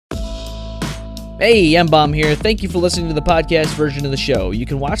Hey, M-Bomb here. Thank you for listening to the podcast version of the show. You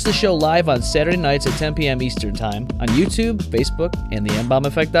can watch the show live on Saturday nights at 10 p.m. Eastern Time on YouTube, Facebook, and the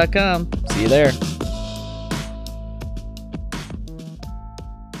MBombEffect.com. See you there.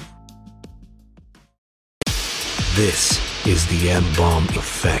 This is the M-Bomb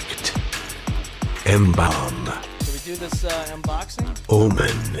Effect. M-Bomb. Should we do this unboxing?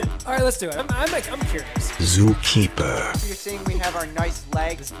 Omen. All right, let's do it. I'm curious. Zookeeper. You're seeing we have our nice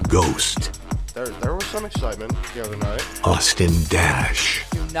legs. Ghost. There was some excitement the other night. Austin Dash.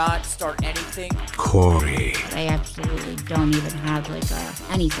 Do not start anything. Corey. I absolutely don't even have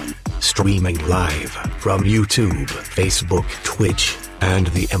anything. Streaming live from YouTube, Facebook, Twitch, and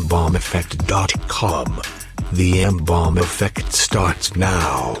the MBombEffect.com. The M-Bomb Effect starts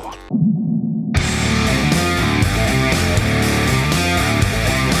now.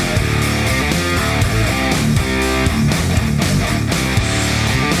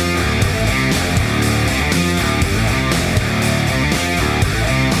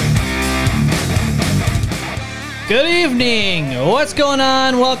 Good evening. What's going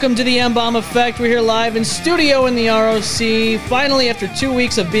on? Welcome to the M-Bomb Effect. We're here live in studio in the ROC. Finally, after 2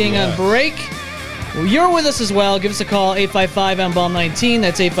 weeks of being on break, you're with us as well. Give us a call, 855-MBOMB-19.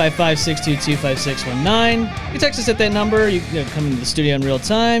 That's 855-622-5619. You can text us at that number. You can come into the studio in real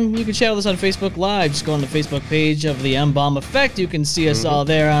time. You can chat with us on Facebook Live. Just go on the Facebook page of the M-Bomb Effect. You can see us all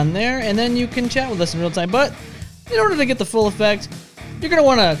there on there, and then you can chat with us in real time. But in order to get the full effect, you're going to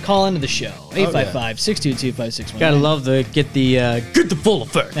want to call into the show, 855-622-5619. Gotta love the get the full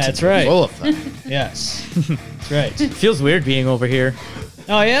effect. That's right. Full effect. Yes. That's right. Feels weird being over here.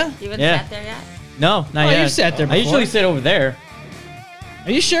 Oh, yeah? You haven't Yeah. sat there yet? No, not yet. You sat there I before. usually sit over there.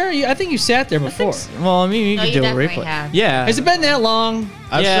 Are you sure? I think you sat there before. Well, I mean, you No, could you do a definitely replay. have. Yeah. Has it been that long?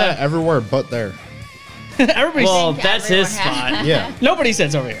 I've Yeah. sat everywhere but there. Everybody's Well, think that's his everyone has. spot. Yeah. nobody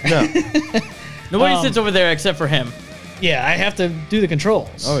sits over here. No. Nobody sits over there except for him. Yeah, I have to do the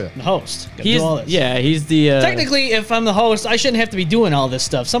controls. Oh, yeah. The host. Gotta He's do all this. he's the Technically, if I'm the host, I shouldn't have to be doing all this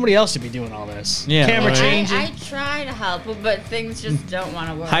stuff. Somebody else should be doing all this. Yeah, Camera right. changing. I try to help, but things just don't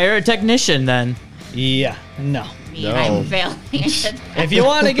want to work. hire a technician then. Yeah. No. No. I'm failing. If you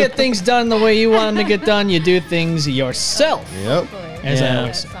want to get things done the way you want them to get done, you do things yourself. Yep. As I Yeah.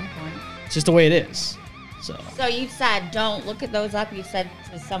 always At say. some point. It's just the way it is. So you said don't look at those up. You said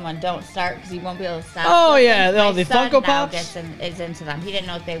to someone don't start because you won't be able to stop. Oh, looking. yeah, My the son Funko now Pops? is into them. He didn't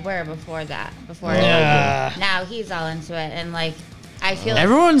know what they were before that. Yeah. Now he's all into it, and like I feel like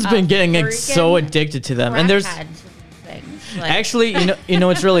Everyone's a been getting so freaking addicted to them, and there's crackhead to things. Like, actually, you know,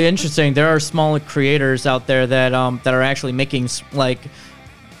 it's really interesting. There are small creators out there that are actually making like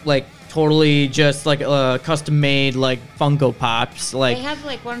totally just like custom made like Funko Pops. Like they have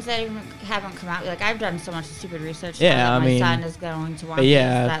like ones that even haven't come out. Like I've done so much stupid research. Yeah, that I mean, my son is going to want.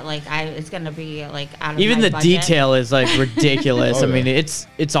 yeah. That like it's gonna be like out of even my the budget. detail is like ridiculous. Oh, I mean, yeah.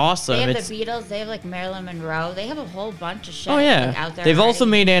 it's awesome. They have It's the Beatles. They have like Marilyn Monroe. They have a whole bunch of shit. oh yeah. like, out there. They've also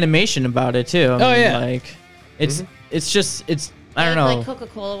already. made animation about it too. I mean, yeah. like it's just it's I They don't have, know. like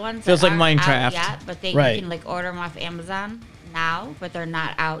Coca-Cola ones. Feels that like aren't Minecraft. Out yet, but they Right. you can like order them off Amazon now, but they're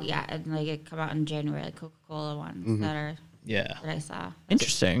not out yet, and like it come out in January. Like Coca-Cola ones that Yeah. I saw.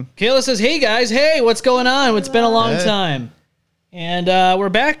 Interesting. Kayla says, hey, guys. Hey, what's going on? It's been a long Hey. time. And we're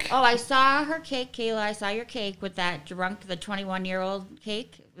back. Oh, I saw her cake, Kayla. I saw your cake with that the 21-year-old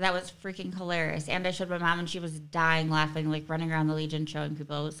cake. That was freaking hilarious. And I showed my mom, and she was dying laughing, like running around the Legion showing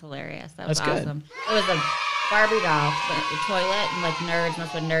people. It was hilarious. That was That's good. awesome. It was a Barbie doll, but the toilet, and like nerds,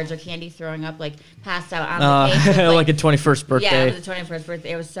 must have been nerds or candy throwing up, like passed out on the cake. It was, like a 21st birthday. Yeah, it was the 21st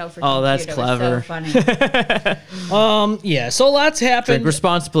birthday. It was so freaking Oh, that's cute. clever. It was so funny. Yeah, so lots Drink happened.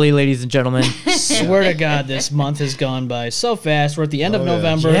 responsibly, ladies and gentlemen. Swear to God, this month has gone by so fast. We're at the end of Oh, yeah.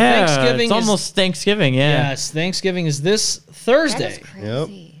 November. Yeah, Thanksgiving it's almost Thanksgiving. Yeah. Yes, Thanksgiving is this That Thursday. is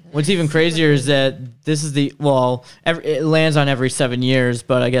crazy. What's even crazier is that this is it lands on every 7 years,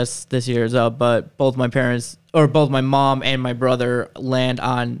 but I guess this year is up. But both my mom and my brother land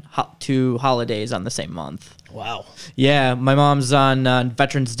on two holidays on the same month. Wow. Yeah, my mom's on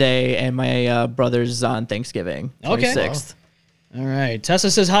Veterans Day, and my brother's on Thanksgiving, 26th. All right.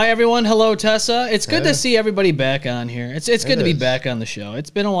 Tessa says, hi, everyone. Hello, Tessa. It's good to see everybody back on here. It's good to be is. back on the show.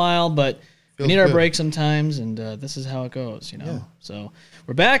 It's been a while, but we Feels need our good. break sometimes, and this is how it goes, you know. Yeah. So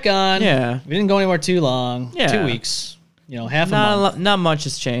we're back on. Yeah. We didn't go anywhere too long. Yeah. 2 weeks. You know, half a month. Not much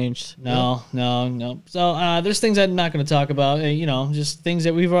has changed. No. So there's things I'm not going to talk about. You know, just things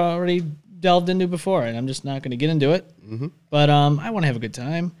that we've already delved into before, and I'm just not going to get into it. Mm-hmm. But I want to have a good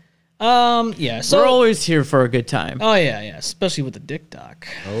time. Yeah. So We're always here for a good time. Oh yeah, especially with the dick doc.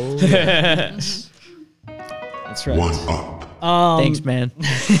 Oh, yeah. That's right. One up. Thanks, man.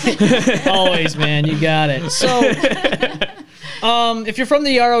 Always, man. You got it. So, if you're from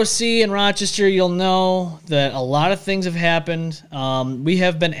the ROC in Rochester, you'll know that a lot of things have happened. We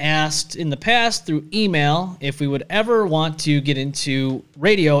have been asked in the past through email if we would ever want to get into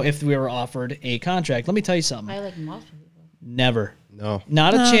radio if we were offered a contract. Let me tell you something. I like most people. Never. No.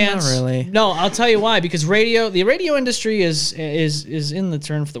 Not a chance. Not really. No, I'll tell you why. Because the radio industry is in the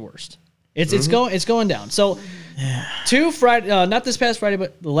turn for the worst. It's going down. So, Friday, not this past Friday,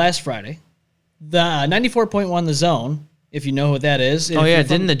 but the last Friday, the 94.1 The Zone. If you know what that is. Oh yeah,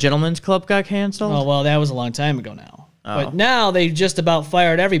 didn't the Gentlemen's Club got canceled? Oh well, that was a long time ago now. Oh. But now they just about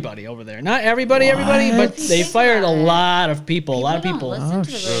fired everybody over there. Not everybody, but they fired a lot of people. A lot of people. Don't listen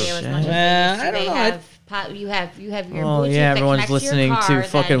to the radio as much as I they don't used to. know. You have your Oh Bluetooth yeah, that everyone's connects your listening car, to then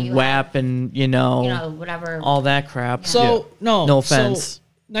fucking you WAP and whatever. all that crap. So no offense.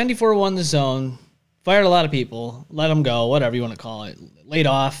 So 94.1 The Zone fired a lot of people. Let them go. Whatever you want to call it. Laid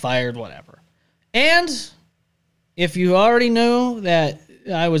off, fired, whatever. And if you already knew that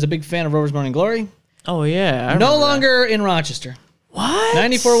I was a big fan of Rover's Morning Glory, Oh yeah, I no remember longer in Rochester. that. What?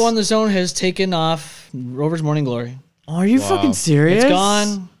 94.1 The Zone has taken off Rover's Morning Glory. Oh, are you fucking serious? It's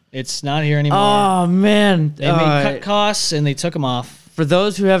gone. It's not here anymore. Oh man, They made cut costs and they took them off. For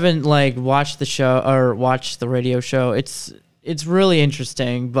those who haven't watched the show or watched the radio show, it's really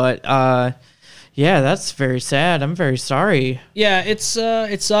interesting. But yeah, that's very sad. I'm very sorry. Yeah, it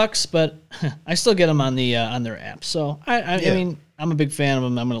sucks, but I still get them on their app. So I mean, I'm a big fan of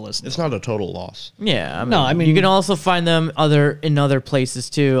them. I'm gonna listen. It's not a total loss. Yeah, I mean you can also find them in other places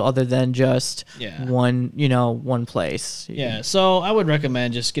too, other than just one place. Yeah, so I would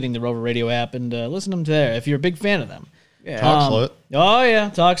recommend just getting the Rover Radio app and listen to them there if you're a big fan of them. Talk slut. Oh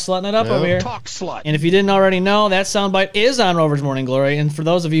yeah, talk slutting it up over here. Talk slut. And if you didn't already know, that soundbite is on Rover's Morning Glory. And for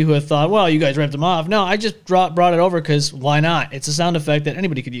those of you who have thought, well, you guys ripped them off, no, I just brought it over because why not? It's a sound effect that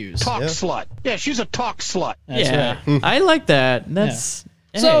anybody could use. Talk slut. Yeah, she's a talk slut. That's yeah, right. I like that. That's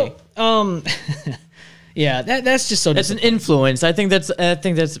So, hey. yeah, that's just so. It's an influence. I think that's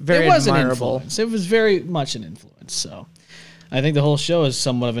very It was an admirable. influence. It was very much an influence. So, I think the whole show is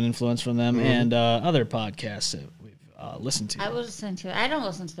somewhat of an influence from them and other podcasts that we've listened to. I was listening to it. I don't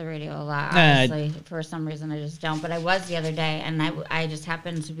listen to the radio a lot, Nah, honestly. For some reason, I just don't. But I was the other day, and I just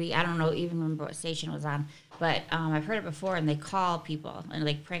happened to be, I don't know, even remember what station it was on. But I've heard it before, and they call people, and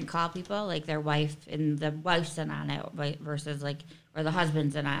like prank call people, like their wife, and the wife's in on it versus like, or the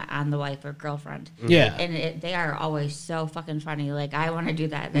husband's in on the wife or girlfriend. Yeah. And they are always so fucking funny. Like, I want to do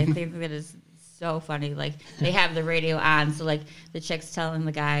that. I think that is so funny. Like, they have the radio on, so like the chick's telling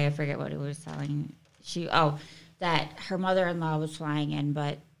the guy, I forget what he was telling, that her mother-in-law was flying in,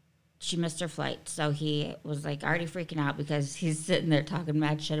 but she missed her flight. So he was like already freaking out because he's sitting there talking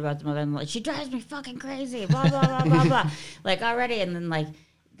mad shit about the mother-in-law. She drives me fucking crazy, blah, blah, blah, blah, blah. Like already. And then like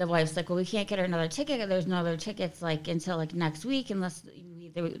the wife's like, well, we can't get her another ticket. There's no other tickets like until like next week unless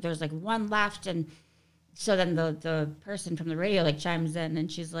there's like one left. And so then the person from the radio like chimes in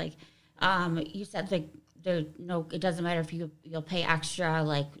and she's like, you said like, it doesn't matter if you'll pay extra,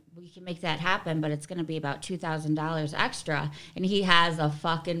 like we can make that happen, but it's going to be about $2,000 extra. And he has a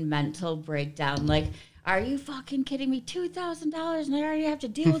fucking mental breakdown. Like, are you fucking kidding me? $2,000 and I already have to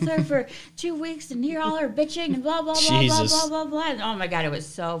deal with her for 2 weeks and hear all her bitching and blah, blah, blah, Jesus. blah, blah, blah, blah. And, oh my God, it was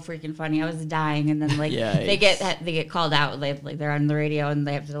so freaking funny. I was dying. And then like Yikes. they get called out. Like they're on the radio and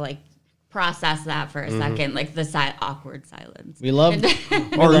they have to like process that for a second, like the awkward silence. We love.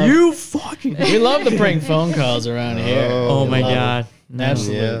 Are you fucking? We love the prank phone calls around here. Oh my god!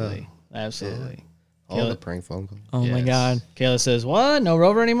 Absolutely, absolutely. All the prank phone calls. Oh my Yes. god! Kayla says, "What? No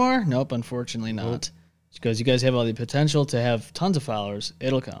Rover anymore? Nope, unfortunately not." She goes, "You guys have all the potential to have tons of followers.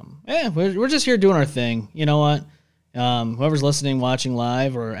 It'll come. Yeah, we're just here doing our thing. You know what? Whoever's listening, watching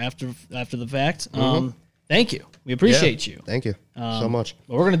live or after the fact, thank you. We appreciate you. Thank you so much.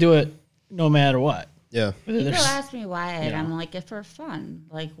 But we're gonna do it no matter what. Yeah. People There's- ask me why, and I'm like, if for fun,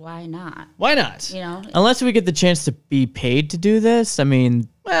 like why not? Why not? You know, Unless we get the chance to be paid to do this, I mean,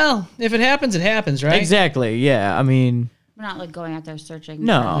 Well, if it happens, it happens, right? exactly. Yeah, I mean, we're not like going out there searching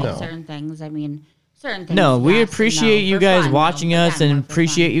No. for like, No. certain things. I mean, certain things. no, we yes and appreciate no, you for guys fun, watching though. us Again, and more for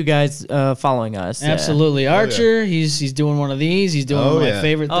appreciate fun. you guys following us. Yeah. Absolutely. Archer, he's doing one of these. He's doing one of my yeah.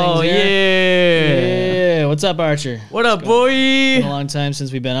 favorite things. Oh here. yeah. Yeah. What's up, Archer? What up, It's been a boy? long time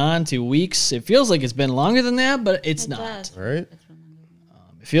since we've been on. 2 weeks. It feels like it's been longer than that, but it's It not. does. All right.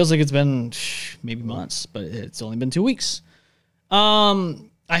 It feels like it's been maybe months, but it's only been 2 weeks. I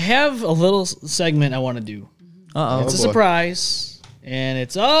have a little segment I want to do. Uh It's a boy. surprise, and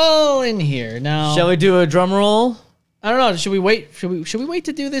it's all in here now. oh. Shall we do a drum roll? I don't know. Should we wait? Should we wait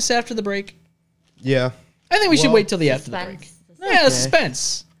to do this after the break? Yeah. I think we should Well, wait till the after the break. Yeah,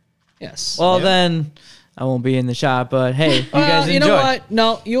 suspense. Yes. Well, then I won't be in the shop, but hey, you guys enjoy. You know what?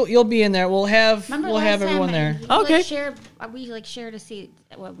 No, you'll be in there. We'll have Remember we'll last have everyone time there. Okay. We shared a seat.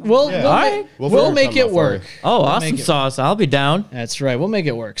 We'll Yeah. All right. we'll figure make something it out for work. you. Oh, We'll awesome make it- sauce. I'll be down. That's right. We'll make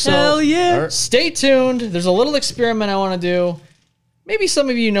it work. So Hell yeah. All right. stay tuned. There's a little experiment I want to do. Maybe some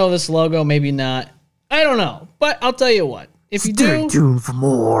of you know this logo, maybe not. I don't know. But I'll tell you what. If you do, tuned for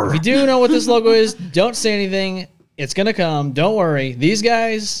more. if you do know what this logo is, don't say anything. It's gonna come. Don't worry. These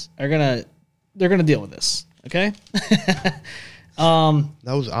guys are they're gonna deal with this. Okay. That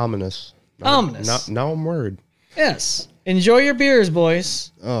was ominous. Ominous. Now I'm worried. Yes. Enjoy your beers,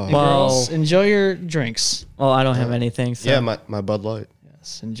 boys. Oh. And Wow. girls, enjoy your drinks. Well, I don't have anything. So Yeah, my Bud Light.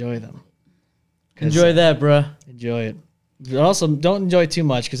 Yes, enjoy them. enjoy that, bruh. Enjoy it. But also, don't enjoy too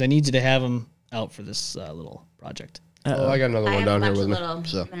much because I need you to have them out for this little project. Oh, I got another I one have down a here bunch with of me. little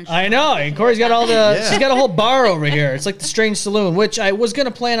So miniature I know. And Corey's got all the. Yeah. She's got a whole bar over here. It's like the Strange Saloon, which I was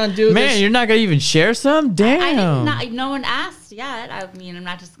gonna plan on doing. Man, this. you're not gonna even share some? Damn. I did not. No one asked yet. I mean, I'm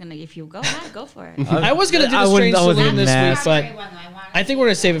not just gonna. If you go ahead, go for it. I was gonna do I the wouldn't- Strange I wasn't Saloon this mad. week, but I think we're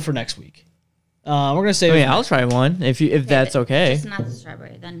gonna save it for next week. We're gonna save I it. mean, for I'll next- try one if that's okay. Just not the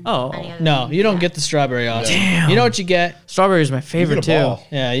strawberry. Then. Oh. any other No, thing. you don't Yeah. get the strawberry off. Damn. You know what you get? Strawberry is my you favorite get a too. ball.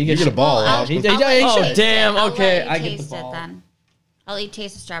 Yeah, you You get a ball. Well, I'll- Austin. He- I'll let you Oh, taste damn, it. I'll okay, let you I get the taste ball. it then. I'll eat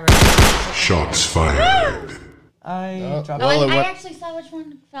taste the strawberry. Shots fired. I Oh, Well, I, it I went- actually saw which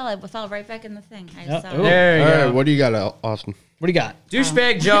one fell. It fell right back in the thing. I Yep. saw Ooh. it. There you All go. right, what do you got, Austin? What do you got?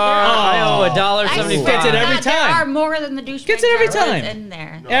 Douchebag jar. I owe I $1.75. Gets it every forgot there time. are more than the douchebag Gets it every jar was time. in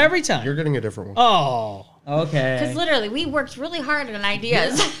there. Every time. You're getting a different one. Oh. Okay. Because literally, we worked really hard on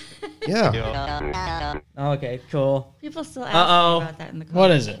ideas. Yeah. Okay, cool. People still ask Uh-oh. me about that in the comments.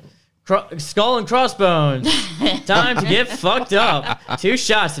 What is it? Skull and crossbones. Time to get fucked up. 2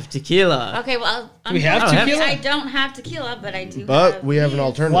 shots of tequila. Okay, well, Do we have unfortunately, tequila? I don't have tequila, but I do. But we have an these.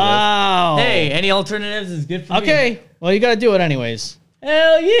 alternative. Wow. Hey, any alternatives is good for me. Okay. Well, you got to do it anyways.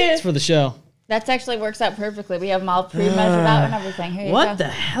 Hell yeah. It's for the show. That actually works out perfectly. We have them all pre-measured out and everything. Here you go. What the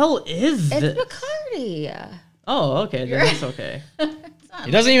hell is It's this? Bacardi. Oh, okay. Then that's okay. He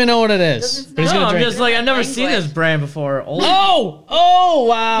doesn't even know what it is. Doesn't But he's No, gonna I'm drink. just like, I've never seen Language. this brand before. Old. Oh,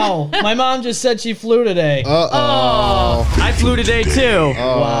 wow. My mom just said she flew today. Uh-oh. I flew today too.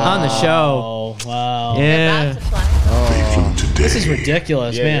 On the show. Oh, wow. Yeah. About to fly. This is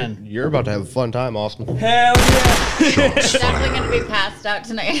ridiculous, Yeah, man. you're about to have a fun time, Austin. Hell yeah. Definitely going to be passed out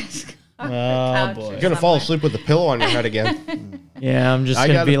tonight. Oh, boy. You're gonna fall asleep with a pillow on your head again. Yeah, I'm just I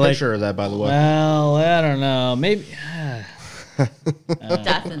gonna got be a like, picture of that, by the way. Well, I don't know. Maybe.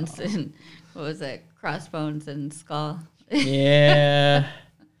 Death and what was it? Crossbones and skull. yeah,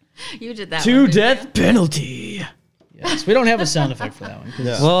 You did that. to one, didn't death penalty. Yes, we don't have a sound effect for that one. 'cause-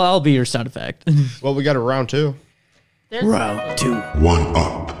 Yeah. Well, I'll be your sound effect. Well, we got a round 2. you? There's- Round 2. One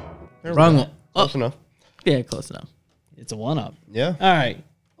up. There we Wrong go. one. Close enough. Yeah, close enough. It's a one up. Yeah. All right.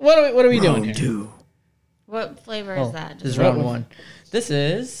 What are we doing here? 2. What flavor is that? This is Just round 1. This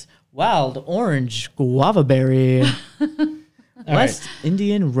is wild orange guava berry. All West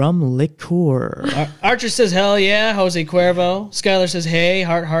Indian rum liqueur. Archer says, hell yeah. Jose Cuervo. Skylar says, hey,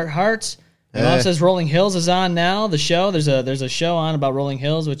 heart, heart, hearts. My mom Hey. says Rolling Hills is on now. The show. There's a show on about Rolling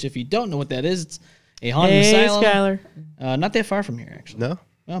Hills, which if you don't know what that is, it's a haunted Hey, asylum. Skylar. Not that far from here, actually. No.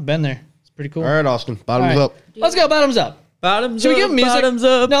 Well, been there. It's pretty cool. All right, Austin. Bottoms All right. up. Let's go. Bottoms up. Bottoms Should we up, give him music? bottoms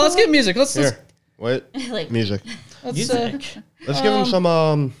up. No, let's give him music. Let's Here. Wait. Like- Music. Music. Let's give him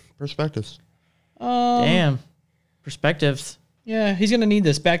some perspectives. Damn. Perspectives. Yeah, he's gonna need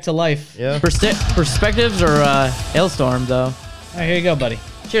this back to life. Yeah. Perspectives or hailstorm, though. All right, here you go, buddy.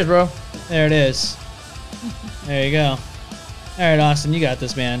 Cheers, bro. There it is. There you go. All right, Austin, you got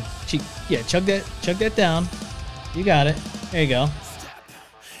this, man. Yeah, chug that down. You got it. There you go.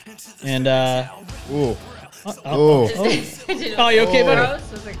 And Ooh. oh, Oh, you okay, buddy?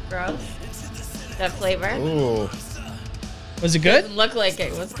 Gross? Was it gross? That flavor? Ooh. was it good? Didn't look like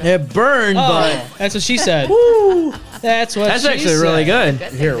it was good. It burned, Oh, that's what she said. That's what. That's she actually really said.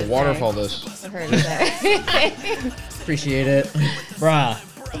 good. Here, waterfall this. I heard it there. Appreciate it. Brah.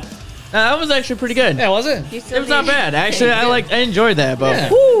 That was actually pretty good. Yeah, was it? You It was not bad. Actually, I enjoyed that, but Yeah.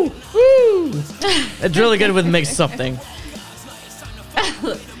 woo, woo. It's really good with mixed something.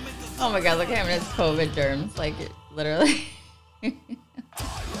 Oh my god, look at him and his COVID germs. Like, literally.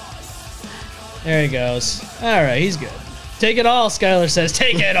 There he goes. All right, he's good. Take it all, Skylar says.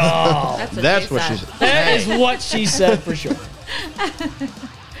 Take it all. That's what she said. That is what she said for sure.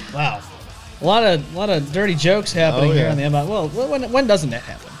 Wow. A lot of dirty jokes happening Oh, here yeah. on the Emma. Well, when doesn't that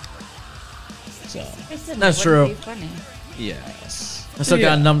happen? So, That's true. yes. I still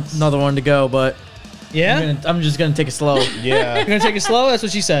got another one to go, but Yeah? I'm just gonna take it slow. Yeah. You're gonna take it slow? That's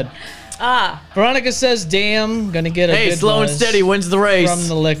what she said. Veronica says, damn, gonna get a Hey, good slow and buzz steady wins the race. from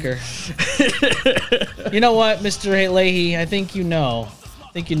the liquor. You know what, Mr. Leahy? I think you know.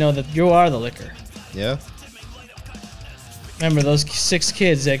 I think you know that you are the liquor. Yeah. Remember those 6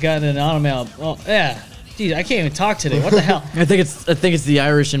 kids that got in an automobile? Oh, yeah. Geez, I can't even talk today. What the hell? I think it's the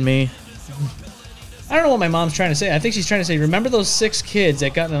Irish in me. I don't know what my mom's trying to say. I think she's trying to say, remember those 6 kids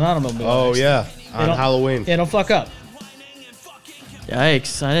that got in an automobile? Oh, yeah. On don't- Halloween. Yeah, don't fuck up.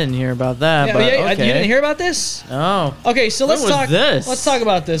 Yikes! I didn't hear about that. Yeah, but yeah, okay. You didn't hear about this? Oh. Okay, so When let's was talk. this? Let's talk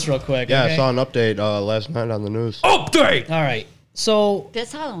about this real quick. Yeah, okay? I saw an update last night on the news. Update. All right. So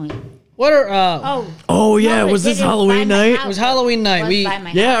This Halloween. what are? Oh yeah, No, was it this didn't Halloween by my night? house. It was Halloween night. It was We- by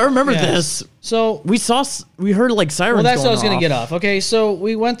my Yeah, I house. remember Yes. this. So We heard like sirens. well, that's what I going was gonna off. get off. Okay, so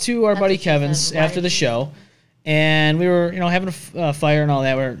we went to our That's buddy what she Kevin's said. Why after did the she- show, and we were having a fire and all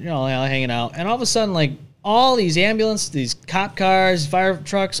that. We're hanging out, and all of a sudden like all these ambulance, these cop cars, fire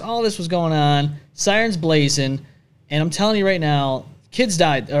trucks, all this was going on, sirens blazing, and I'm telling you right now, kids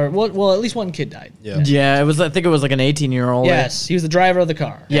died, or well, at least one kid died. Yeah. Yeah, it was. I think it was like an 18-year-old. Yes, he was the driver of the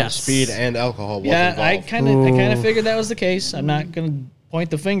car. Yes. Speed and alcohol was Yeah, involved. I kind of figured that was the case. I'm not gonna point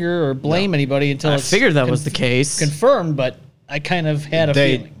the finger or blame anybody until I it's figured that was the case. confirmed, but I kind of had a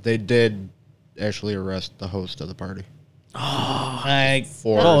feeling. They did actually arrest the host of the party Oh,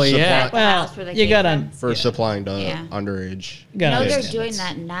 for Well, yeah. the house where they you came got from. on. for supplying to Yeah. underage. You gotta No, they're understand doing this.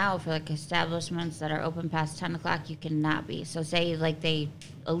 that now for like establishments that are open past 10 o'clock. You cannot be. So say like they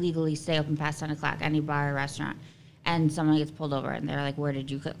illegally stay open past 10 o'clock, any bar or restaurant, and someone gets pulled over and they're like, where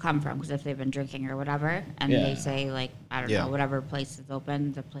did you come from? Because if they've been drinking or whatever, and Yeah. they say like, I don't Yeah. know, whatever place is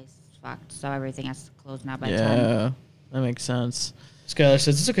open, the place is fucked. So everything has to close now by 10. Yeah, that makes sense. Skylar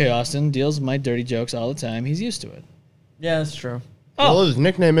says it's okay. Austin deals with my dirty jokes all the time. He's used to it. Yeah, that's true. Oh. Well, his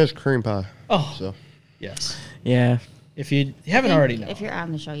nickname is Cream Pie. Oh, So yes. Yeah. If you haven't I think already known. If you're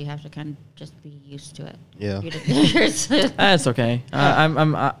on the show, you have to kind of just be used to it. Yeah. That's okay.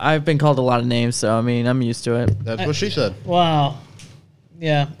 I've been called a lot of names, so I mean, I'm used to it. that's what she said. Wow.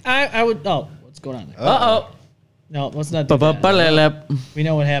 Yeah, I would. Oh, what's going on there? Uh No, let's not do oh. that. We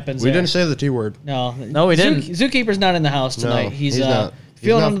know what happens. We there. didn't say the T word. No, we didn't. Zookeeper's not in the house tonight. No, he's he's not. He's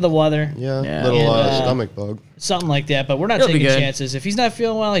feeling not- under the weather, Yeah, Yeah. little And, stomach bug. something like that. But we're not He'll be taking good. chances. If he's not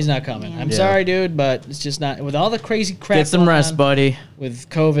feeling well, he's not coming. I'm Yeah. sorry, dude, but it's just not. With all the crazy crap Get some going rest, on buddy. with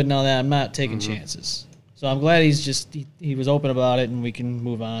COVID and all that, I'm not taking chances. So I'm glad he was open about it, and we can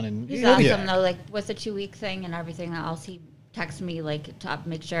move on. And He's he'll be- awesome though. Like with the 2-week thing and everything else, he texted me like to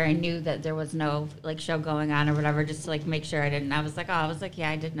make sure I knew that there was no like show going on or whatever, just to like make sure I didn't. I was like,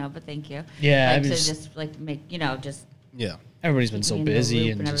 yeah, I did know, but thank you. Yeah, I like, to was- just like make just Yeah. Everybody's been keep so me in the busy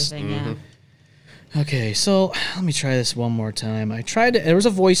loop and just. everything. Yeah. Okay, so let me try this one more time. I tried to. There was a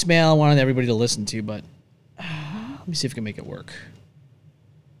voicemail I wanted everybody to listen to, but let me see if I can make it work.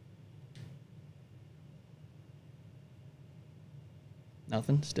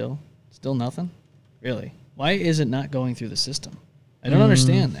 Nothing. Still nothing. Really? Why is it not going through the system? I don't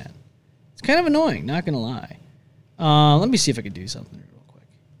understand that. It's kind of annoying. Not gonna lie. Let me see if I can do something real quick.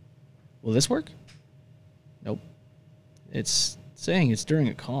 Will this work? Nope. It's saying it's during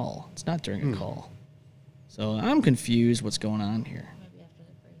a call. It's not during a call. So I'm confused what's going on here.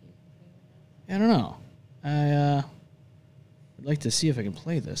 I don't know. I would like to see if I can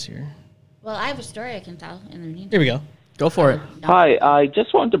play this here. Well, I have a story I can tell in the meantime. Here we go. Go for it. Hi, I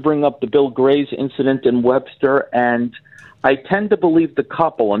just wanted to bring up the Bill Gray's incident in Webster, and I tend to believe the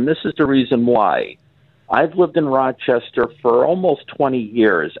couple, and this is the reason why. I've lived in Rochester for almost 20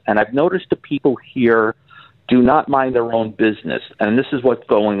 years, and I've noticed the people here do not mind their own business, and this is what's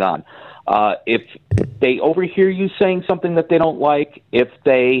going on. If they overhear you saying something that they don't like, if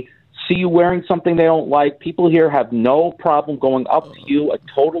they see you wearing something they don't like, people here have no problem going up to you, a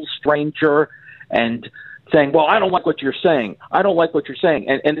total stranger, and saying, well, I don't like what you're saying. I don't like what you're saying.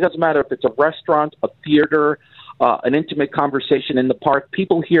 And it doesn't matter if it's a restaurant, a theater, an intimate conversation in the park.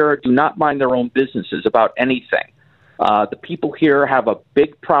 People here do not mind their own businesses about anything. The people here have a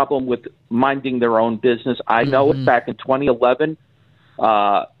big problem with minding their own business. I know it back in 2011.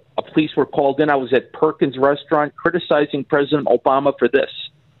 Police were called in. I was at Perkins Restaurant criticizing President Obama for this,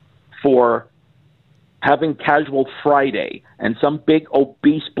 for having Casual Friday, and some big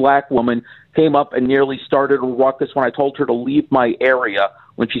obese black woman came up and nearly started a ruckus when I told her to leave my area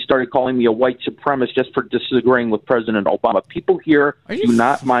when she started calling me a white supremacist just for disagreeing with President Obama. People here do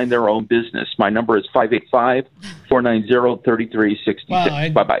not mind their own business. My number is 585-490-3366. Wow,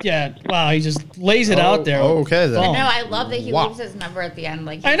 Bye-bye. Yeah, wow, he just lays it out there. Okay, then. Phone. No, I love that he Wow. leaves his number at the end.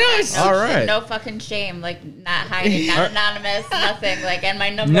 Like I know, he's it's- got no, All right. no fucking shame. Like not hiding, not anonymous, nothing. Like, and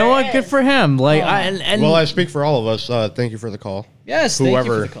my number. You know what? Good is- for him. Like, and Well, I speak for all of us. Thank you for the call. Yes, thank you for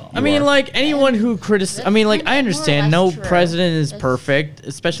Whoever- the call. I mean, are. like anyone who I mean, like I understand. No More or less true. president is It's- perfect,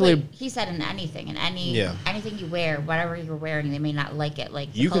 especially. Wait, he said in anything, in any Yeah. anything you wear, whatever you're wearing, they may not like it.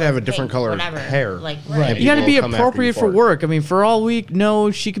 Like the You could color have a of different pink, color whatever. hair. Like Right. You got to People be come after you appropriate for it. work. I mean, for all we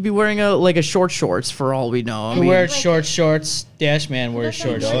know, she could be wearing a short shorts. For all we know, I He mean, wears like- short shorts. Dashman wears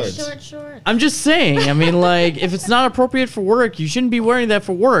short Short shorts. shorts. I'm just saying. I mean, like if it's not appropriate for work, you shouldn't be wearing that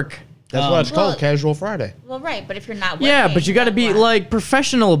for work. That's why it's Well- called Casual Friday. Well, right, but if you're not working, Yeah, but you got to be then what? like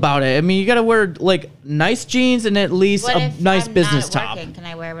professional about it. I mean, you got to wear like nice jeans and at least What a if nice I'm business not top. working? Can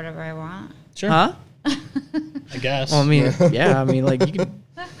I wear whatever I want? Sure, Huh? I guess. Well, I mean, yeah. I mean, like you can.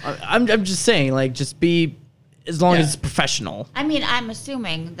 I'm just saying, like, just be as long Yeah. as it's professional. I mean, I'm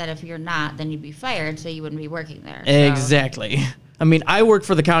assuming that if you're not, then you'd be fired, so you wouldn't be working there. So. Exactly. I mean, I work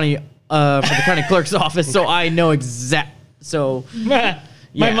for the county clerk's office, so I know exact. So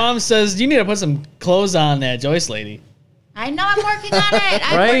My Yeah. mom says you need to put some clothes on that Joyce lady. I know I'm working on it.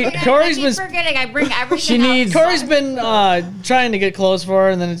 I'm Right? working on it. Corey's I keep been- forgetting. I bring everything. She needs- Corey's been trying to get clothes for her,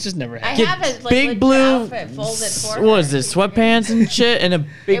 and then it just never I happened. have a like, big legit blue. outfit folded for What her. is this? Sweatpants and shit, and a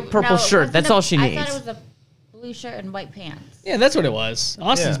big purple No, it shirt. wasn't That's a- all she I needs. thought it was a blue shirt and white pants. Yeah, that's what it was.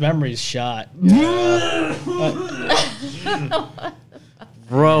 Austin's Yeah. memory's shot.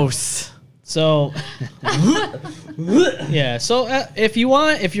 Gross. So, yeah. So if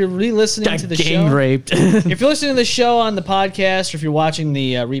you're re-listening Got to the gang show, raped. if you're listening to the show on the podcast, or if you're watching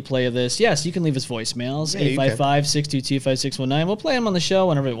the replay of this, yes, you can leave us voicemails. Yeah, you can. 855-622-5619. We'll play them on the show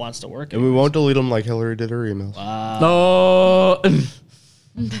whenever it wants to work. And we won't delete them like Hillary did her emails. Oh.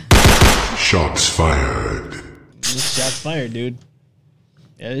 Shots fired. This shots fired, dude.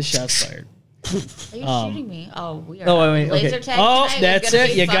 Yeah, this shots fired. Are you shooting me? Oh, we are. Oh, wait, okay. Laser tag Oh, tonight is that's gonna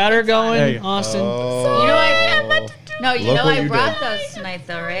it. be You got her fucking fun. going, you go. Austin. You know I. No, you Look know what I you brought did. those tonight,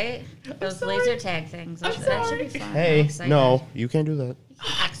 though, right? Those laser tag things. That should be fun. I'm Hey, excited. no, you can't do that.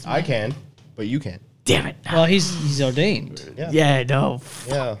 Ask me. I can, but you can't. Damn it. Well, he's ordained. Yeah, I know.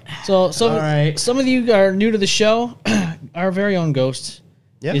 Yeah. So All right. some of you are new to the show. Our very own Ghost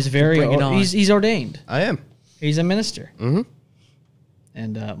Yeah. is very. Bring it on. He's ordained. I am. He's a minister. Mhm.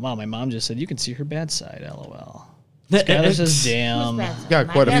 And wow, my mom just said you can see her bad side. LOL. Skylar says, Who's "Damn, bad side? Got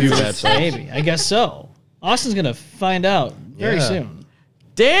My quite a few side. bad sides. maybe. I guess so." Austin's gonna find out very Yeah. soon.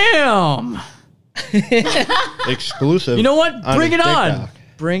 Damn. Exclusive. You know what? on Bring his it on. TikTok.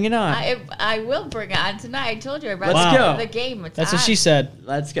 Bring it on. I will bring it on tonight. I told you I brought Let's go. the game. It's That's what on. she said.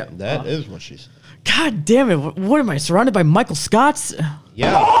 Let's go. That is what she said. God damn it. What am I surrounded by Michael Scotts?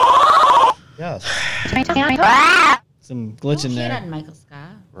 Yeah. Yes. Some glitch in Don't hit there. on Michael Scott.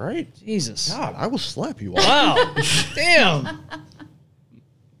 Right? Jesus. God, I will slap you all. Wow. Damn.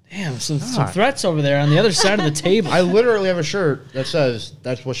 Damn. Some threats over there on the other side of the table. I literally have a shirt that says,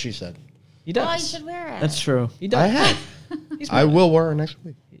 that's what she said. He Well, you does. should wear it. That's true. He does. I have. He's I will wear her next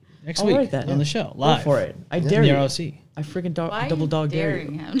week. next All week right, then. on the show Go live. for it. I In dare the you. ROC. I freaking Why are double you dog dare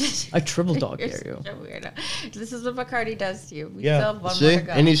daring you. him? I triple dog You're dare you. such a weirdo. This is what Bacardi does to you. We still Yeah. have one more See? to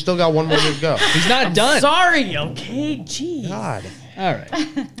go. And he's still got one more to go. He's not done. Sorry, okay? Jeez. God. All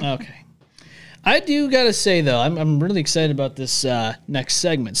right. Okay. I do gotta say though, I'm really excited about this next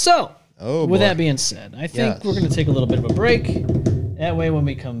segment. So, Oh, with boy. that being said, I think Yes. we're gonna take a little bit of a break. That way, when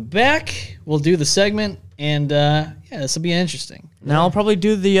we come back, we'll do the segment, and yeah, this will be interesting. Now I'll probably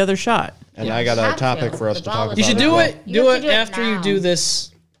do the other shot. And I got a Have topic to. for us The to ball talk is about. You should as do well. it. You Do have it to do it after you now. do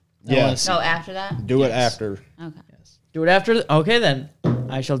this. I Yeah. wanna see. No, after that? Do it Yes. after. Okay. Do it after. Okay, then.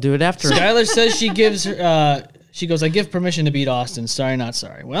 I shall do it after. Skylar says she gives her. She goes, "I give permission to beat Austin. Sorry, not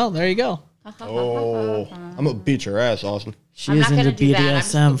sorry." Well, there you go. Oh, I'm gonna beat your ass, Austin. She I'm is not gonna into do that.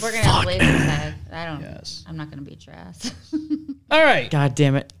 BDSM. We're gonna have Fuck. laser tag. I don't. Yes. I'm not gonna beat your ass. All right. God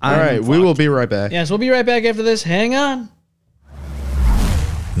damn it. All right, we will be right back. Yes, we'll be right back after this. Hang on.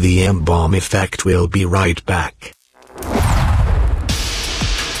 The M-Bomb Effect will be right back.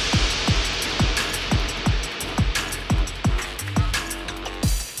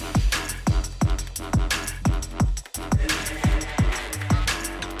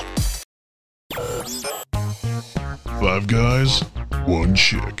 Five guys, one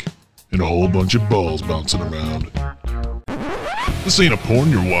chick, and a whole bunch of balls bouncing around. This ain't a porn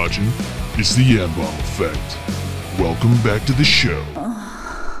you're watching, it's the M-Bomb Effect. Welcome back to the show.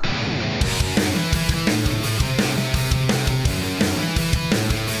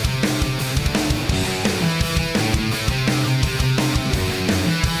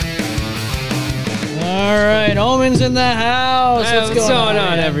 right, Omen's in the house. Hey, what's going on,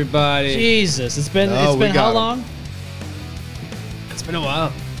 man? everybody? Jesus, it's been Oh, we how got 'em. long? It's been a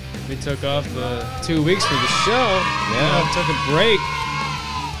while. We took off 2 weeks for the show. Yeah, took a break.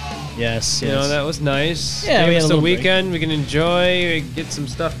 Yes, You know, that was nice. Yeah, we Gave had a us a little break. weekend. We can enjoy, get some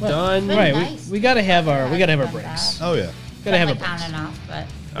stuff done. Right, Nice. we gotta have our Done breaks. that. Oh yeah. Gotta have a Like break. on and off, but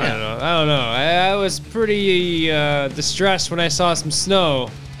I don't know. I was pretty distressed when I saw some snow.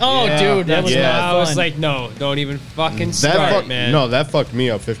 Oh, dude, that was Yeah. not I was fun. like, no, don't even fucking That start, fucked man. No, that fucked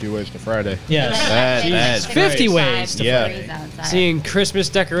me up 50 ways to Friday. Yes. That- 50 ways to Yeah. Seeing Christmas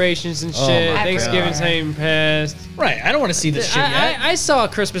decorations and Oh shit. my Thanksgiving's God. time passed. Right, I don't want to see this shit yet. I saw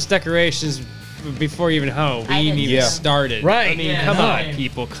Christmas decorations before even Halloween even Yeah. started. Right. I mean, Yeah, come no. on,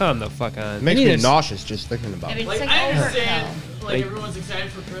 people, come the fuck on. It makes need me to- nauseous just thinking about I mean, it. it's like, I overkill. understand, like Like- everyone's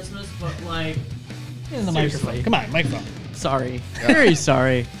excited for Christmas, but like, In the seriously. microphone. Come on, microphone. sorry, very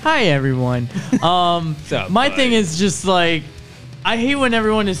sorry. Hi everyone. What's up, My buddy? thing is just like, I hate when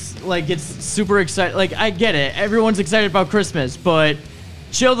everyone is like gets super excited. Like I get it, everyone's excited about Christmas, but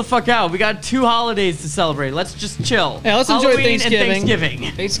chill the fuck out. We got 2 holidays to celebrate. Let's just chill. Yeah, let's enjoy Halloween Thanksgiving. And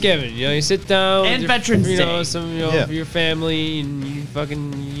Thanksgiving. Thanksgiving, you know, you sit down And with Veterans you know, Day. some, you know, Yeah. for your family, and you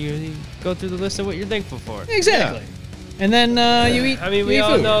fucking you go through the list of what you're thankful for. Exactly. And then you eat. I mean, you we eat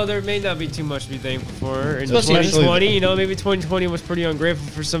all food. know there may not be too much to be thankful for in Especially- 2020. You know, maybe 2020 was pretty ungrateful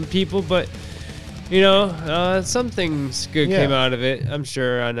for some people, but you know, some things good Yeah. came out of it. I'm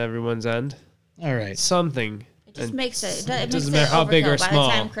sure on everyone's end, All right. something. It just And makes it. It doesn't makes matter it how big or overkill. By small.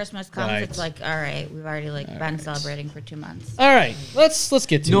 the time Christmas comes, Right. it's like, all right, we've already been celebrating for 2 months. All right. Let's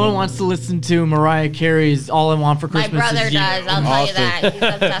get to No it. one wants to listen to Mariah Carey's "All I Want for My Christmas brother Is You." does. I'll tell you Awesome. that. He's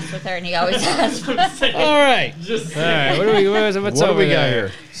obsessed with her, and he always has. All right. All right, what's What do over we got there?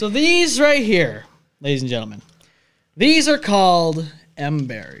 here? So these right here, ladies and gentlemen, these are called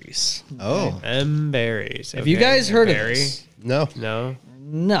MBerries. Oh MBerries. Have you guys heard of Berry? this? no. No.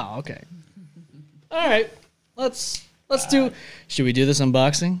 No. Okay. All right. Let's do. Should we do this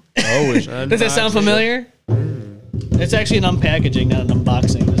unboxing? Always. Does that sound familiar? It's actually an unpackaging, not an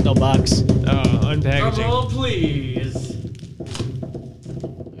unboxing. There's no box. Oh, unpackaging. Drum roll, please.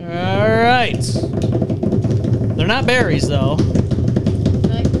 All right. They're not berries though. I feel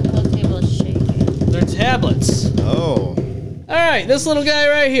like the whole table is shaking. They're tablets. Oh. All right, this little guy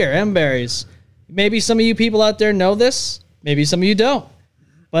right here, MBerries. Maybe some of you people out there know this. Maybe some of you don't.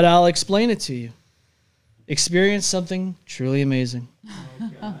 But I'll explain it to you. Experience something truly amazing.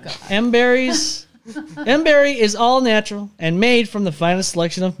 MBerries. MBerry is all natural and made from the finest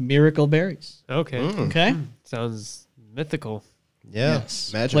selection of miracle berries. Okay. Okay? Sounds mythical. Yeah.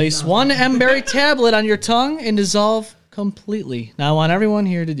 Magic. Place one MBerry tablet on your tongue and dissolve completely. Now I want everyone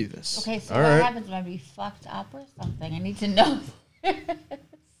here to do this. Okay, so All what right. happens when I be fucked up or something? I need to know.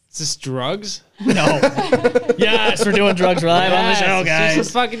 Is this drugs? No. Yes, we're doing drugs live on the show, It's guys. just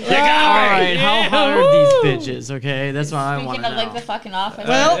a fucking All right, how hot are these bitches? Okay, that's what I want Speaking to of know. like the fucking office.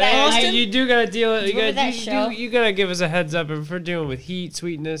 Well, remember that Austin- night? you do gotta deal. You Remember gotta, that show? you gotta give us a heads up if we're dealing with heat,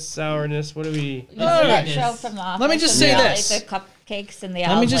 sweetness, sourness. What do we? You see that Goodness. show from the office? Let me just and say they all this. ate the cupcakes and they Let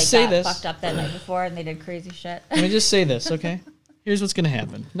all me just like, say got this. fucked up that night before and they did crazy shit. Let me just say this, okay? Here's what's gonna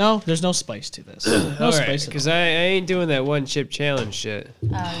happen. No, there's no spice to this. No All right, spice. because I ain't doing that one chip challenge shit. Oh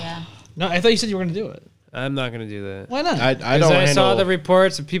yeah. No, I thought you said you were gonna do it. I'm not gonna do that. Why not? I Because don't I saw handle. the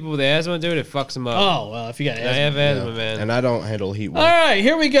reports of people with asthma do it. It fucks them up. Oh well, if you got I asthma. have asthma, Yeah. man. And I don't handle heat. All Well. right,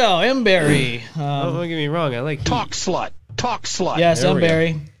 here we go. MBerry. Don't get me wrong. I like heat. slut. Talk slut. Yes, There we go.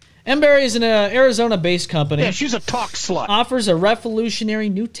 MBerry. MBerry is an Arizona-based company. Yeah, she's a talk slut. Offers a revolutionary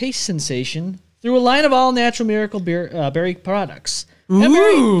new taste sensation through a line of all-natural miracle berry products.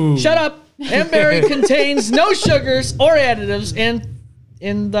 MBerry, shut up. MBerry contains no sugars or additives, and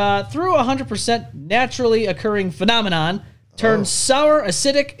through 100% naturally occurring phenomenon, turns sour,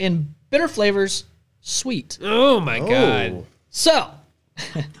 acidic, and bitter flavors sweet. Oh my god. So,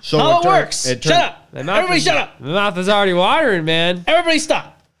 So how it turn- works? it Shut turn- up. My mouth Everybody is- shut up. My mouth is already watering, man. Everybody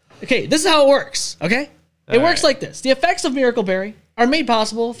stop. Okay, this is how it works, okay? It works like this. The effects of Miracle Berry are made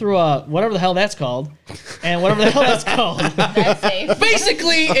possible through whatever the hell that's called, and whatever the hell that's called. That's safe.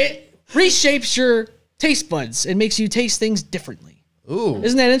 Basically, it reshapes your taste buds and makes you taste things differently. Ooh.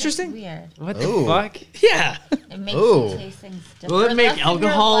 Isn't that interesting? Weird. What the Ooh. fuck? Yeah. It makes Ooh. you taste things different. Will it For the make rest of your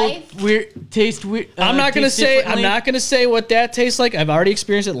alcohol life, weird taste weird? I'm not gonna taste say. I'm differently? not gonna say what that tastes like. I've already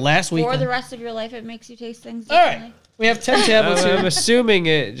experienced it last week. For the rest of your life, it makes you taste things All differently. right, we have 10 tablets I'm here. assuming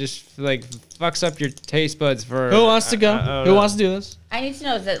it just like fucks up your taste buds for. Who wants to go? I don't Who know. wants to do this? I need to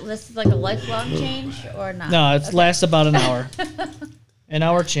know, is that this is like a lifelong change or not? No, it lasts about an hour. An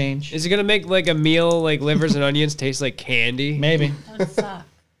hour change. Is it gonna make like a meal like livers and onions taste like candy? Maybe. That would suck.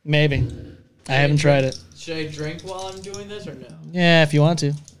 Maybe. I haven't tried it. Should I drink while I'm doing this or no? Yeah, if you want to.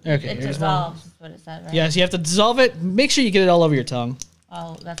 Okay. It Here's one. dissolves, is what it said, right? Yes, you have to dissolve it. Make sure you get it all over your tongue.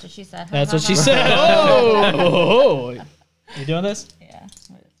 Oh, that's what she said. That's what she said. Oh, you doing this? Yeah.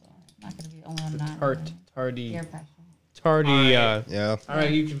 I'm not gonna be only on that. Tardy. Peer pressure. Tardy. Yeah. All right,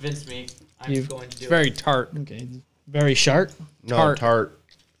 you convinced me. I'm going to do It's very tart. Okay. Very sharp. No, tart.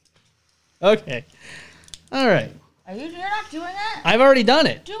 Okay. All right. You're not doing it? I've already done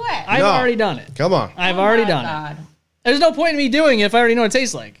it. Do it. I've already done it. Come on. I've already done it. There's no point in me doing it if I already know what it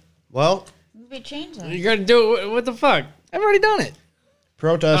tastes like. Well, Maybe change it. You gotta do it. What the fuck? I've already done it.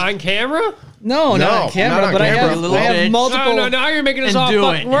 protest. On camera? No, not on camera, not on but camera. I have multiple. No, now you're making us all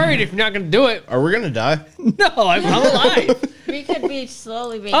fucking worried if you're not gonna do it. Are we gonna die? No, I'm alive. We could be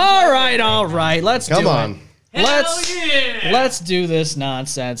slowly being. all right. Let's Come do on. it. Let's do this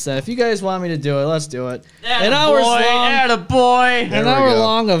nonsense. If you guys want me to do it, let's do it. An hour long. Boy. An hour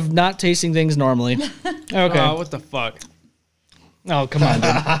long of not tasting things normally. Okay. Oh, what the fuck? Oh, come on,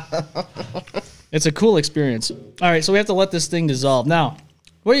 dude. It's a cool experience. All right, so we have to let this thing dissolve. Now,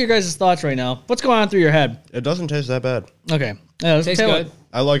 what are your guys' thoughts right now? What's going on through your head? It doesn't taste that bad. Okay. Yeah, let's Tastes tell you good. what,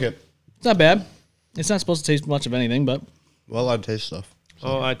 I like it. it's not bad. It's not supposed to taste much of anything, but Well, I taste stuff.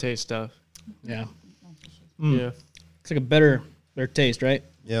 Oh, I taste stuff. yeah. Yeah. It's like a better taste, right?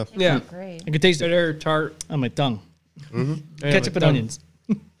 Yeah. Yeah. Great. I can taste it Bitter, tart. on my tongue. Yeah, Ketchup and my onions.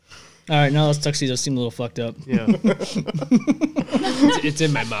 All right, now those tuxedos seem a little fucked up. Yeah. it's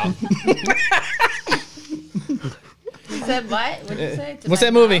in my mouth. You said what? What did you say? To What's my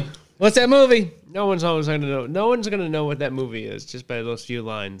that movie? mouth? What's that movie? No one's always gonna know. No one's gonna know what that movie is just by those few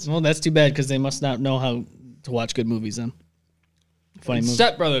lines. Well, that's too bad because they must not know how to watch good movies then. Funny movie.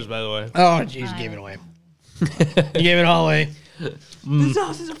 Step Brothers, by the way. Oh, jeez, gave it away. You gave it all away. This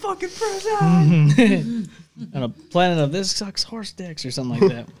house is a fucking prison. On a planet of this sucks horse dicks or something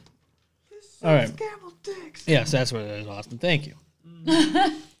like that. All right. Yes, that's what it is, Austin. Thank you.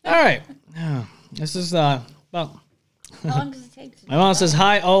 All right. This is about. How long does it take? My mom says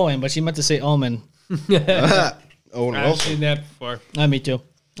hi, Owen, but she meant to say Omen. Owen I've Wilson. seen that before. Me too.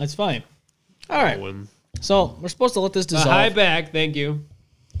 That's fine. All right. Owen. So we're supposed to let this dissolve. Hi back, thank you.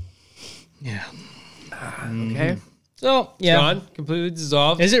 Yeah. Okay. So yeah. Gone. Completely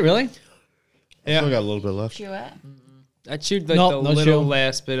dissolved. Is it really? Still got a little bit left. Chew it. I chewed like Nope, the no little chew.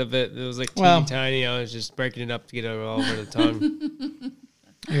 last bit of it. It was like teeny Well. tiny. I was just breaking it up to get it all over the tongue.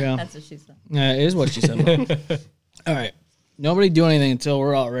 Yeah. That's what she said. Yeah, it is what she said. All right. Nobody do anything until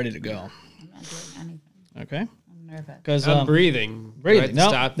we're all ready to go. I'm not doing anything. Okay. I'm nervous. Because I'm breathing. breathing. Do I have to No,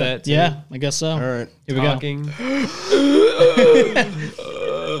 stop that. Too? Yeah, I guess so. All right. Here we Talking. go.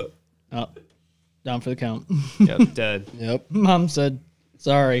 Oh, down for the count. Yep, dead. Yep. Mom said,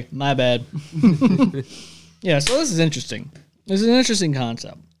 "Sorry, my bad." Yeah. So this is interesting. This is an interesting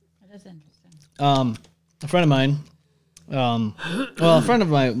concept. It is interesting. A friend of mine, well, a friend of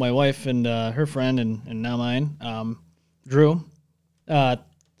my wife and her friend and now mine, Drew.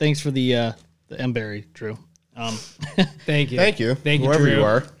 Thanks for the MBerry, Drew. Thank you. Thank you. Thank you, Whoever Drew. you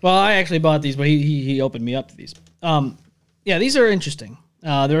are. Well, I actually bought these, but he opened me up to these. Yeah, these are interesting.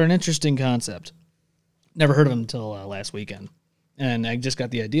 They're an interesting concept. Never heard of them until last weekend, and I just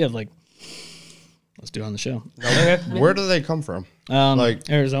got the idea of like, let's do it on the show. Where do they come from? Like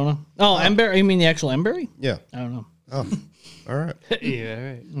Arizona. Oh, MBerry. You mean the actual MBerry? Yeah. I don't know. Oh. All right. Yeah, all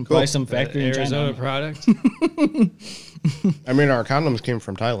right. Buy some factory in Arizona China. product. I mean, our condoms came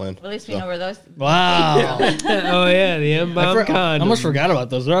from Thailand. At least we know where those. Wow. Oh yeah, the M-bomb I condom. almost forgot about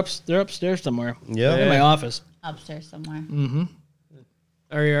those. They're upstairs somewhere. Yeah. In my office. Upstairs somewhere.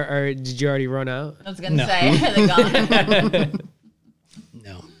 Did you already run out? I was gonna say they're gone.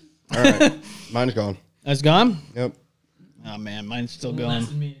 No. All right. Mine's gone. That's gone? Yep. Oh man, mine's still going.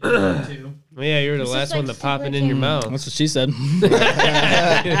 Well, yeah, you were the This is last one like to pop it super in your cute. mouth. That's what she said. Son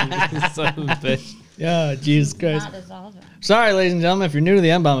of a bitch. Yeah, Jesus Christ. Not dissolving. Sorry, ladies and gentlemen, if you're new to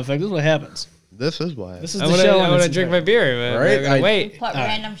the M-bomb effect, this is what happens. This is why. This is I the want show. to and it's drink my beer. But Right? I gotta wait. Put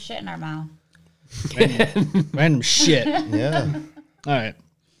random shit in our mouth. random shit. Yeah. All right.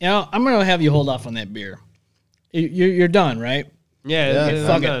 You know, I'm going to have you hold off on that beer. You're done, right? Yeah, Yeah,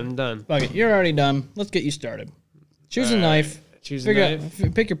 fuck I'm it. done. I'm done. Fuck it. You're already done. Let's get you started. Choose a All right. knife. Choose a knife.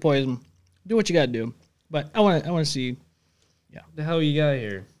 Pick your poison. Do what you got to do. But I want to see. The hell you got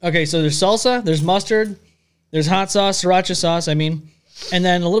here? Okay, so there's salsa, there's mustard, there's hot sauce, sriracha sauce, and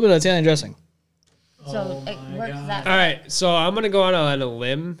then a little bit of Italian dressing. So it works that. All right, so I'm gonna go out on a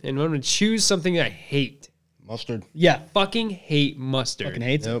limb and I'm gonna choose something I hate. Mustard. Yeah. Fucking hate mustard. Fucking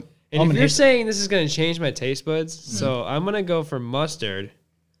hates it. Yep. And Almond if you're hates it. saying this is gonna change my taste buds, so I'm gonna go for mustard.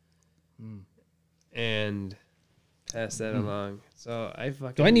 And pass that along. So I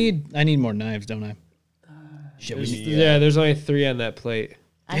fucking. Do I need more knives, don't I? Shit, we need. Yeah, there's only 3 on that plate.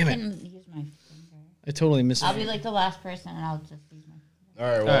 Damn I it. can use my finger. I totally missed I'll it. be like the last person, and I'll just use my finger. All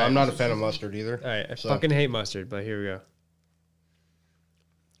right. Well, All right. I'm not a fan of mustard either. All right, I so- fucking hate mustard, but here we go.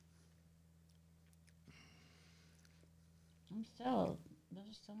 Those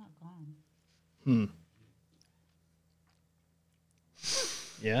are still not gone.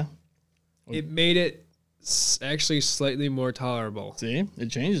 Yeah. It made it actually slightly more tolerable. See, it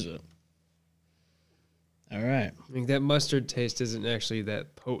changes it. All right. I mean, that mustard taste isn't actually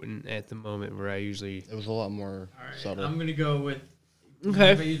that potent at the moment where I usually. It was a lot more subtle. I'm gonna go with.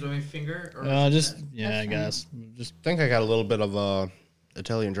 Okay. If I use my finger. Or I guess. Just I think I got a little bit of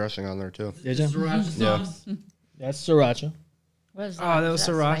Italian dressing on there too. did you? sriracha Yeah. sauce. That's sriracha. What is Oh, that was Is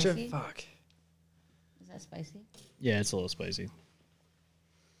that sriracha? spicy? Fuck. Is that spicy? Yeah, it's a little spicy.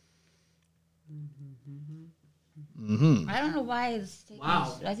 I don't know why it's taking.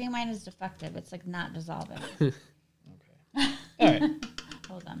 Wow. I think mine is defective. It's like not dissolving. All right.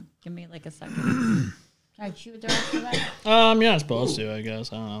 Hold on. Give me like a second. Can I chew the rest of that? You're not supposed to, I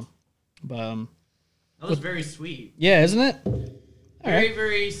guess. I don't know. But That was very sweet. yeah, isn't it? Very,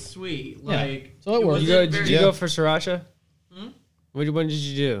 very sweet. Yeah. Like So it works. wasn't Did very- you go for sriracha? Hmm? Which one did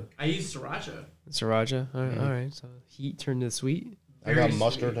you do? I used sriracha. Sriracha? All right. So heat turned to sweet. I got Very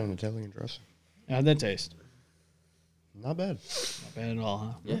mustard sweet. and Italian dressing. How'd that taste? Not bad. Not bad at all,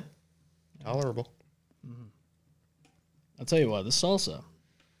 huh? Yeah. Tolerable. I'll tell you what, the salsa.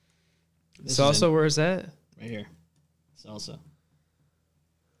 This is Salsa, where's that? right here. Salsa.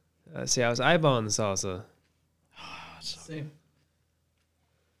 See, I was eyeballing the salsa. Same.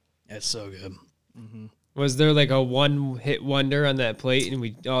 That's so good. Was there like a one-hit wonder on that plate and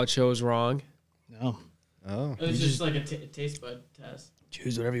we all chose wrong? No. Oh. It was just like a taste bud test.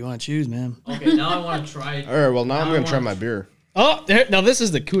 Choose whatever you want to choose, man. Okay, now I want to try it. All right. Well, now I'm I gonna try want- my beer. Oh, now this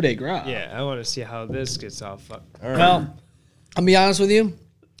is the coup de grace. Yeah, I want to see how this gets all fucked. All right. Well, I'll be honest with you.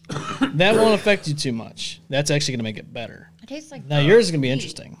 That won't affect you too much. That's actually going to make it better. It tastes like. Now yours is going to be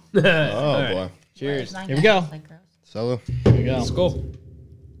interesting. oh right. boy. Cheers. Here we go. So Here we go. Let's go.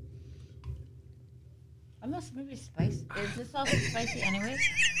 Almost maybe spicy. Is this also spicy anyway?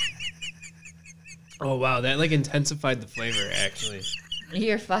 Oh, wow. That like intensified the flavor, actually.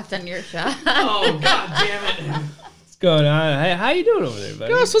 You're fucked on your shot. Oh god damn it! What's going on? Hey, how you doing over there,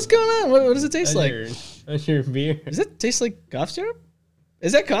 buddy? Gus, what's going on? What does it taste like? How's your beer? Does it taste like cough syrup?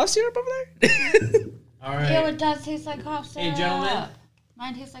 Is that cough syrup over there? All Ew, right. it does taste like cough syrup. Hey, gentlemen.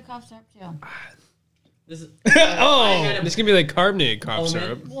 Mine tastes like cough syrup too. This is. Oh, I This can be like carbonated cough Oh, man.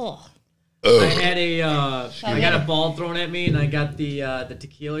 syrup. Ugh. had a. I got a ball thrown at me, and I got the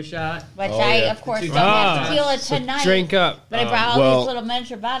tequila shot. Which Oh, I, yeah. of course, don't Ah, have tequila so tonight. drink up. But I brought all well- these little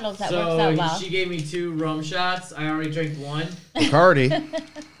miniature bottles that works So out well. she gave me 2 rum shots. I already drank one. Bacardi.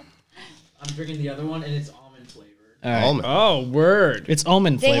 I'm drinking the other one, and it's almond flavored. all right. Almond. Oh, word. It's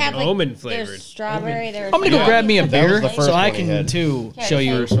almond They flavored. have like Almond there's flavored. strawberry. There's I'm gonna go like- grab me a That was beer the first so I one he can had. too Okay, show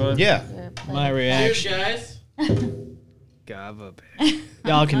you First one. Yeah. my Cheers, reaction. guys. Gava.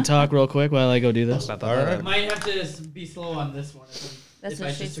 Y'all can talk real quick while I go do this. All right. Might have to be slow on this one. That's if what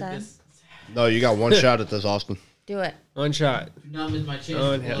I she just took said. this. No, you got one shot at this, Austin. Do it. One shot. Do not miss my chance. Oh,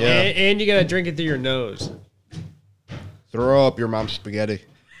 to and, blow. Yeah. and you gotta drink it through your nose. Throw up your mom's spaghetti.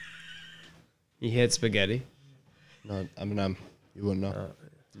 You had spaghetti. No, Eminem. You wouldn't know.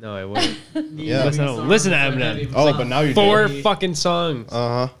 No, I wouldn't. Yeah. Listen to Eminem. Oh, but now you do. 4 fucking songs.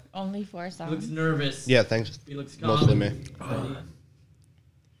 Uh huh. Only 4 He looks songs. nervous. Yeah. Thanks. He looks calm. Mostly me.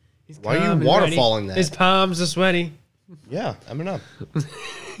 He's Why are you calm and waterfalling ready. that? His palms are sweaty. Yeah, Eminem.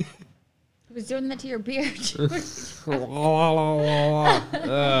 He was doing that to your beard.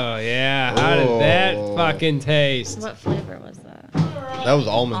 Oh, yeah. How did that Oh. fucking taste? What flavor was that? That was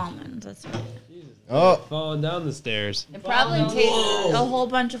almond. Almond. That's right. Oh, Falling down the stairs. It probably tastes a whole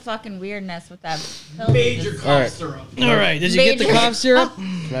bunch of fucking weirdness with that pill. Major cough All right. syrup. All right, did you get the Major- cough syrup?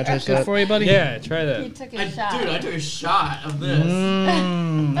 can I taste Good that? for you, buddy. Yeah, try He that. took I, a shot. dude, I took a shot of this.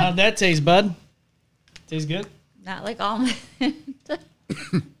 How'd that taste, bud? Taste good. Not like almond.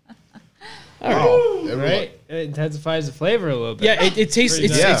 Oh, it Right? It intensifies the flavor a little bit. Yeah, it tastes.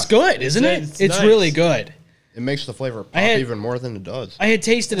 Pretty It's, nice. it's good, isn't it? It's It's nice. really good. It makes the flavor pop had- even more than it does. I had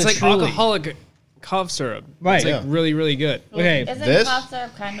tasted It's a like truly. alcoholic cough syrup. Right. It's like Yeah. really, really good. Okay, Isn't this- cough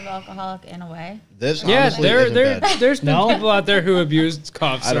syrup kind of alcoholic in a way? This Yeah, honestly isn't bad. there's been No? people out there who abused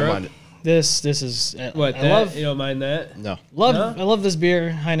cough I syrup. don't mind it. this is. What? I That? love You don't mind that? No. No? I love this beer,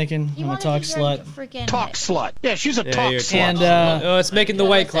 Heineken. You I'm a wanted talk to slut. drink freaking Talk slut. Yeah, she's a Yeah, talk you're slut. And Oh, it's making the What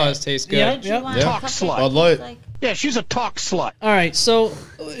White was Claws it? taste good. Yeah. Don't you want Yeah. a Talk cupcake slut. that Bud Light. tastes like Yeah, she's a talk slut. All right, so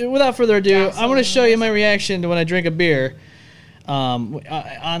without further ado, I'm going to show you my reaction to when I drink a beer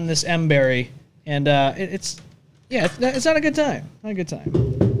on this MBerry, and it's not a good time. Not a good time.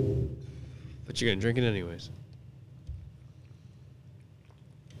 But you're gonna drink it anyways.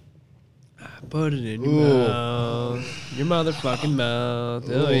 Put it in your mouth. Your motherfucking mouth.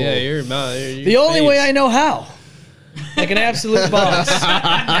 Oh yeah, your mouth. The only way I know how. Like an absolute boss.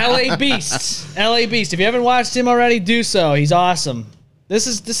 LA Beast. LA Beast. If you haven't watched him already, do so. He's awesome. This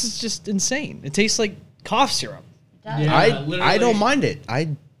is just insane. It tastes like cough syrup. I don't mind it.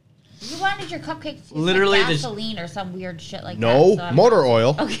 You wanted your cupcakes to Literally like the- gasoline or some weird shit like No, that. motor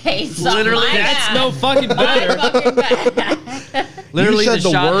oil. Okay, so Literally, my That's bad. no fucking My better. fucking bad. Literally, said the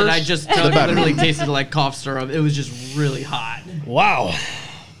the shot that worst, I just the took better. literally tasted like cough syrup. It was just really hot. Wow.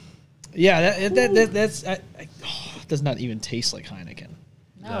 Yeah, that's it does not even taste like Heineken.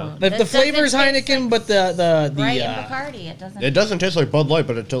 No, The this flavor's doesn't taste Heineken, like but the Sprite and Bacardi. It doesn't. It doesn't taste like Bud Light,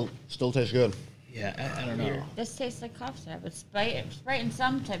 but it still tastes good. yeah, I don't know. This tastes like cough syrup. It's Sprite and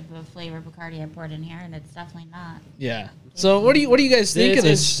some type of flavor Bacardi I poured in here, and it's definitely not. Yeah. So what do you guys think It's of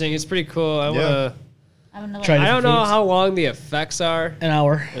this? interesting. It's pretty cool. I Yeah. wanna. I'm gonna Try like, I don't know foods? how long the effects are. An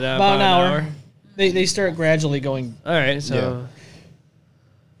hour. About an hour. They start gradually going. All right, so.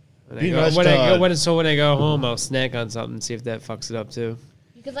 Be nice When to- I go home, I'll snack on something and see if that fucks it up too.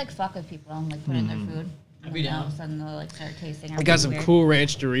 you could like fuck with people and like put in their food. And be then all down. of a sudden they'll like start tasting. I got some weird. Cool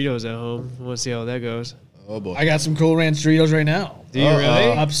Ranch Doritos at home. I want to see how that goes. Oh boy. I got some Cool Ranch Doritos right now. Do you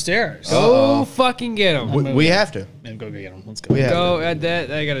really? Upstairs. Go fucking get them. We have to. Man, go get them. Let's go. We have Go to. at that.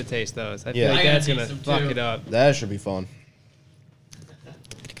 I gotta taste those. I Yeah. feel like I gotta that's gonna taste them, fuck too. it up. That should be fun.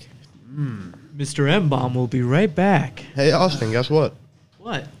 Mr. M Bomb will be right back. Hey Austin, guess what?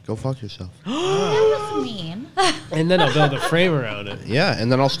 What? Go fuck yourself. That was mean. And then I'll build a frame around it. Yeah,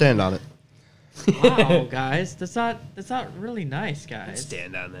 and then I'll stand on it. Wow, guys, that's not really nice, guys.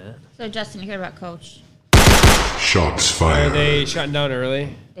 Stand on that. So Justin, you heard about Coach? Shots Are fired. they shutting down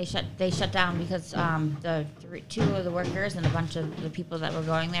early? They shut down because two of the workers and a bunch of the people that were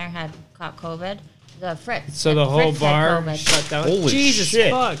going there had caught COVID. The Fritz. So the whole Fritz bar had COVID. shut down. Holy Jesus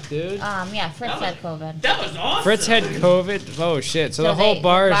shit. fuck, dude. Yeah, Fritz had COVID. That was awesome. Fritz had COVID. Oh shit. So the they- whole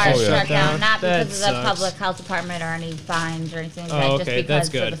bar is bar shut shut down. not That because of the sucks. public health department or any fines or anything like Oh, that. okay, Just that's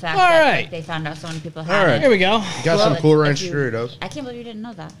because good. of the fact All that right. like, they found out so many people All had right. it. Here we go. Got Well, some Cool if Ranch you- Doritos. I can't believe you didn't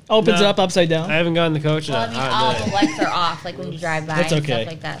know that. Opens No. up upside down. I haven't gone to the coach in Well, a I mean, hot all minute. the lights are off, like when you drive by That's and okay. stuff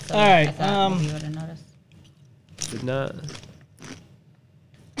like that. So All right, I thought maybe you would have noticed. Did not.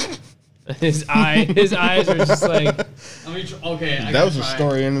 His eyes were just like, Okay. That was a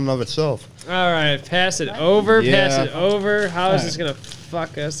story in and of itself. all right, pass it over, pass Yeah. it over. How is All this gonna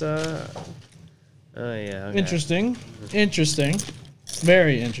fuck us up? Oh yeah. Okay. Interesting. Interesting.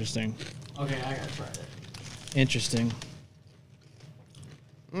 Very interesting. Okay, I gotta try it. Interesting.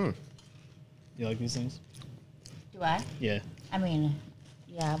 Mm. You like these things? Do I? Yeah. I mean,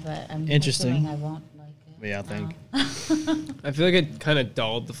 yeah, but I'm Interesting. assuming I won't like it. Yeah, I think. I feel like it kind of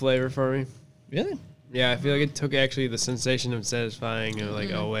dulled the flavor for me. Really? Yeah, I feel like it took actually the sensation of satisfying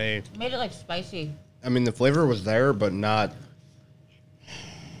like away. Made it like spicy. I mean, the flavor was there, but not.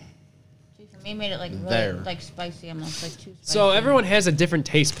 See, for me, made it like really There. like spicy, almost like too spicy. So everyone has a different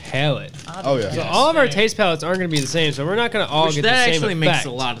taste palette. Oh, yeah. So all of our taste palettes aren't going to be the same. So we're not going to all Which get that the same actually effect. makes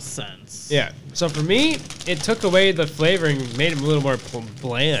a lot of sense. Yeah. So for me, it took away the flavoring, made them a little more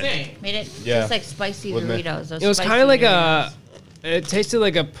bland. Made it Yeah. just like spicy With me. Doritos. Those It was spicy kind of like Doritos. it tasted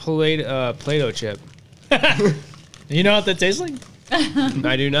like a Play-Doh chip. You know what that tastes like?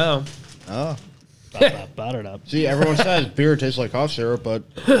 I do now. Oh. Bot it up. See, everyone says beer tastes like cough syrup, but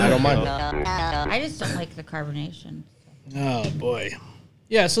I don't mind it. I just don't like the carbonation. Oh boy.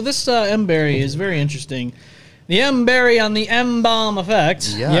 Yeah. So this MBerry is very interesting. The MBerry on the M bomb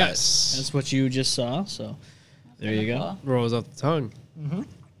effect. Yes. That's what you just saw. So there you go. Cool. Rolls off the tongue.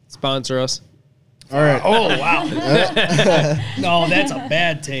 Sponsor us. All right. Oh wow. No, that's a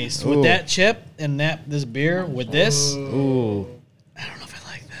bad taste. With Ooh. that chip and this beer with this. Ooh. I don't know if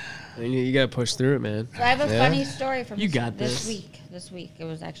I like that. I mean, you got to push through it, man. So I have a Yeah. funny story from You got this this. week. This week, it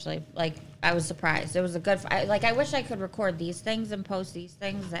was actually like I was surprised. It was a good. I wish I could record these things and post these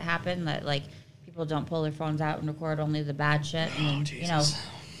things that happen. That like people don't pull their phones out and record only the bad shit. And you know,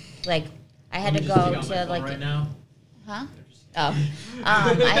 like I had to go to like right now. Huh? Oh,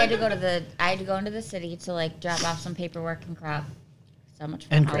 I had to go into the city to like drop off some paperwork and crap. So much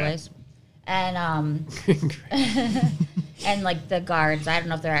fun And crap. always. And and like the guards, I don't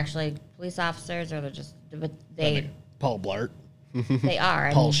know if they're actually police officers or they're just, but Paul Blart. they are.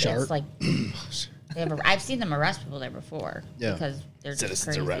 I Paul mean, Sharp. it's like I've seen them arrest people there before Yeah. because they're just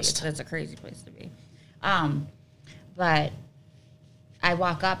Citizens crazy. arrest. It's a crazy place to be. but I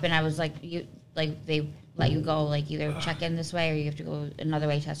walk up and I was like, they let you go, like either check in this way or you have to go another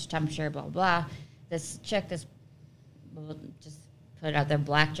way, test your temperature, blah, blah. This chick, just put it out there,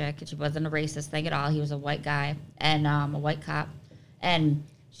 black chick, and she wasn't a racist thing at all. He was a white guy and a white cop. And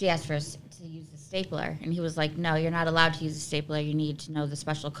she asked for us to use the stapler. And he was like, no, you're not allowed to use the stapler. You need to know the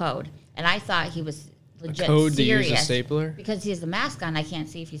special code. And I thought he was legit code serious. to use a stapler? Because he has the mask on. I can't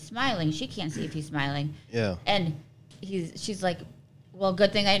see if he's smiling. She can't see if he's smiling. Yeah. And she's like, well,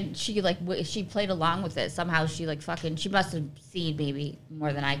 good thing she played along with it. Somehow she she must have seen maybe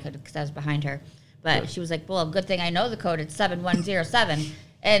more than I could because I was behind her. But she was like, well, good thing I know the code. It's 7107.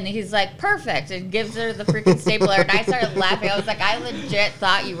 And he's like, perfect, and gives her the freaking stapler. And I started laughing. I was like, I legit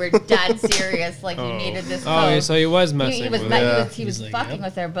thought you were dead serious. Like, you needed this code. Oh, so he was messing with her. He was fucking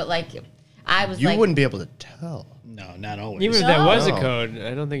with her. But, like, I was you like... You wouldn't be able to tell. No, not always. Even if that was a code,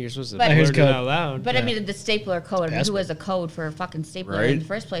 I don't think you're supposed to blurt it out loud. But, I mean, the stapler code, who has a code for a fucking stapler in the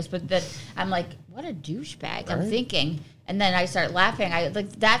first place? But I'm like, what a douchebag. I'm thinking... And then I start laughing.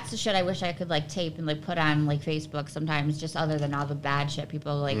 That's the shit I wish I could tape and put on Facebook sometimes. Just other than all the bad shit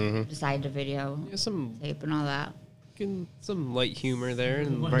people decide to video, some tape and all that. Some light humor there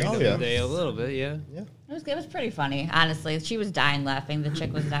and brighten up the day a little bit. Yeah. It was pretty funny, honestly. She was dying laughing. The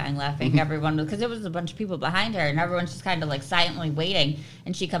chick was dying laughing. Everyone, because there was a bunch of people behind her, and everyone's just kind of silently waiting.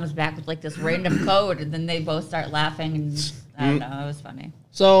 And she comes back with this random code, and then they both start laughing. And I don't know, it was funny.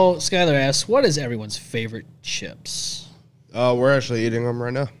 So Skylar asks, "What is everyone's favorite chips?" We're actually eating them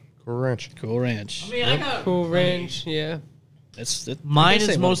right now. Cool Ranch. Cool Ranch. I mean, I got Cool Ranch. Yeah. Mine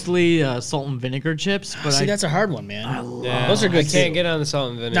is mostly salt and vinegar chips, but that's a hard one, man. Yeah, those are good. I can't get on the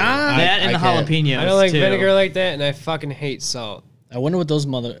salt and vinegar. Nah, that and the jalapenos. I don't like too. vinegar like that, and I fucking hate salt. I wonder what those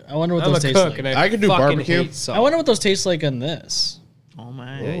those taste cook, like. and I could do barbecue. Hate salt. I wonder what those taste like on this. Oh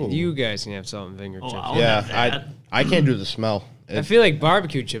man, Yeah, you guys can have salt and vinegar chips. I'll have that. I can't do the smell. I feel like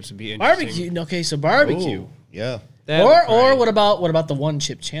barbecue chips would be interesting. Barbecue. Okay, so barbecue. Ooh, yeah. Or what about the one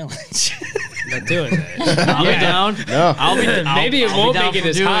chip challenge? Not doing that. I'll be down. No. Maybe it won't make it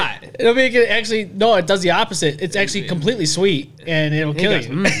as hot. It'll make it no. It does the opposite. It's actually completely sweet, and it'll kill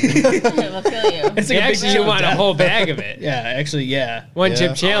you. It will kill you. It's like a big Actually, you want a whole bag of it. Yeah, actually, yeah. One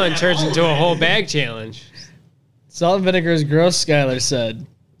chip challenge turns into a whole bag challenge. Salt and vinegar is gross, Skylar said.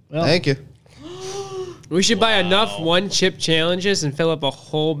 Well, Thank you. We should buy enough one chip challenges and fill up a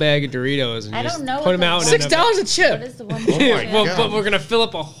whole bag of Doritos and I just don't know put them out. $6 a What chip. is the one? But we're gonna fill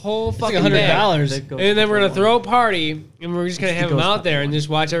up a whole It's like fucking bag, $100. and then we're gonna throw a party, and we're just gonna have them out there and just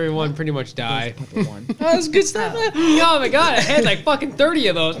watch everyone pretty much die. Oh, that's good stuff. Oh my god, I had like fucking 30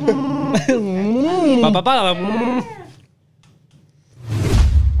 of those.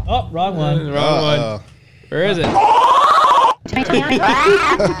 Oh, wrong one. Wrong one. Where is it?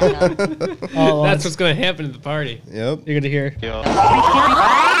 Oh, That's what's gonna happen at the party. Yep. you're gonna hear.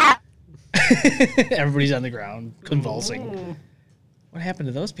 Everybody's on the ground convulsing. What happened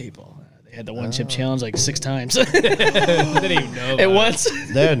to those people? They had the one chip challenge like 6 times. They didn't even know. At once.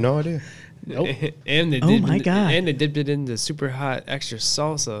 They had no idea. Nope. And they dipped it into super hot extra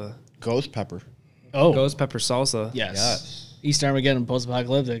salsa. Ghost pepper. Oh, Ghost pepper salsa. yes. East Armageddon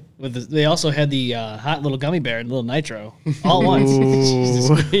post-apocalyptic. They also had the hot little gummy bear and little nitro all at once.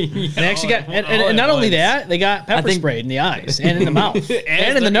 They actually got and not only that, they got pepper sprayed in the eyes and in the mouth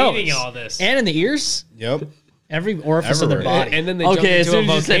and in the nose and in the ears. Yep. Every orifice of their body. And then they jumped into a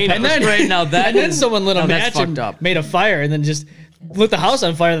volcano. And then someone lit a match and made a fire and then just lit the house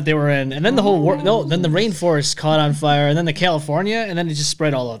on fire that they were in, and then the whole then the rainforest caught on fire, and then the California, and then it just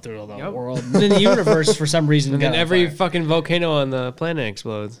spread all out through the world. And then the universe, for some reason, And got then on every fire. fucking volcano on the planet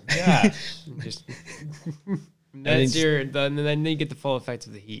explodes. Yeah. Just that's and then you get the full effects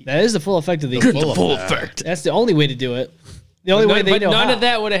of the heat. That is the full effect of the full effect. That's the only way to do it. The only way they know none how. of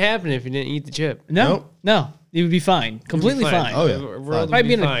that would have happened if you didn't eat the chip. No, you would be fine, completely fine. Oh, yeah. The world Probably would be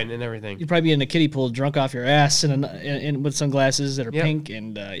be in a- fine and everything. You'd probably be in a kiddie pool, drunk off your ass, and with sunglasses that are pink,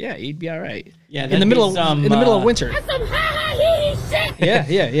 and you'd be all right. Yeah, in the middle of winter. Yeah,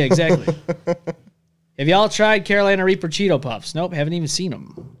 exactly. Have y'all tried Carolina Reaper Cheeto Puffs? Nope, haven't even seen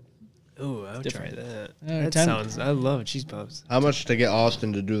them. Ooh, I would try that. That Sounds. I love cheese puffs. How much to get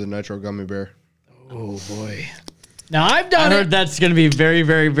Austin to do the nitro gummy bear? Oh boy. Now I've done I it. heard that's going to be very,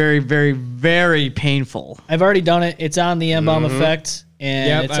 very, very, very, very painful. I've already done it. It's on the M-Bomb Effect. And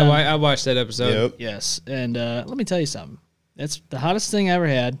Yep, it's on, I watched that episode. Yep. yes. And let me tell you something. That's the hottest thing I ever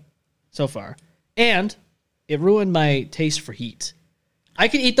had so far. And it ruined my taste for heat. I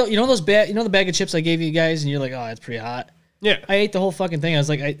could eat the bag of chips I gave you guys, and you're like, oh, that's pretty hot. Yeah. I ate the whole fucking thing. I was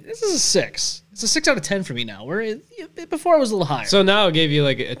like, this is a 6. It's a 6 out of 10 for me now. Before it was a little higher. So now it gave you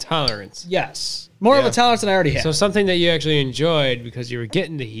like a tolerance. Yes. More of a tolerance than I already had. So something that you actually enjoyed because you were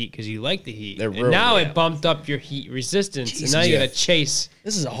getting the heat because you like the heat. And now it bumped up your heat resistance. Jesus. And now you got to chase.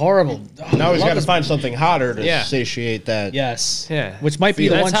 This is a horrible. Now he's got to find something hotter to satiate that. Yes. Yeah. Which might be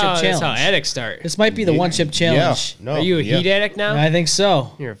the one chip challenge. That's how addicts start. This might be the one chip challenge. Yeah. No. Are you a heat addict now? I think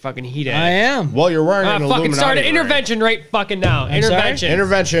so. You're a fucking heat addict. I am. Well, you're wearing an fucking Illuminati start an ring. intervention right fucking now. I'm sorry?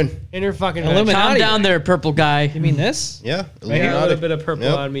 Intervention. Intervention. Calm down there, purple guy. You mean this? Yeah. I got a little bit of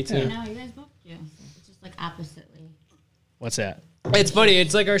purple on me too. You know, you guys both do. It's just like oppositely. What's that? It's funny.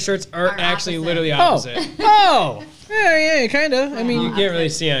 It's like our shirts are actually opposite. literally opposite. Oh. Yeah, kind of. I mean, You can't really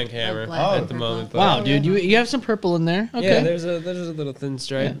see on camera Like at the moment. But wow, dude, you have some purple in there. Okay. Yeah, there's a little thin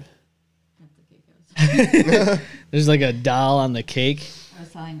stripe. There's like a doll on the cake. I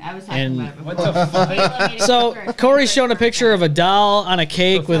was talking And about it before. What the fuck? So Corey's showing a picture of a doll on a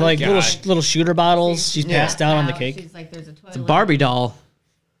cake with like God. little shooter bottles. She's Yeah. passed out on the cake. She's like, there's a toilet. It's a Barbie doll.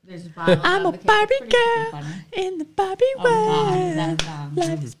 There's a bottle I'm on a the cake. Barbie It's pretty girl funny. in the Barbie Oh, God, that is dumb.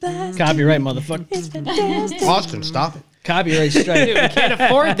 Life is blind. Copyright, motherfucker. It's fantastic. Austin, stop it. Copyright strike. Dude, we can't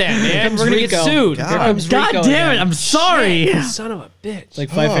afford that, man. We're gonna get Rico. sued. Here comes God Rico damn it! again. I'm sorry. Son of a bitch. It's like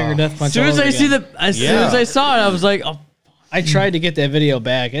Five Finger Death Punch. As soon as all I over see again. as soon as I saw it, I was like, oh, I tried to get that video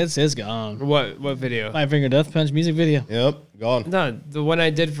back. It's gone. What video? Five Finger Death Punch music video. Yep, gone. No, the one I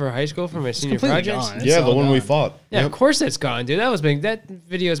did for high school for my senior completely project. gone. It's Yeah, the all one we gone. fought. Yeah, Yep. of course it's gone, dude. That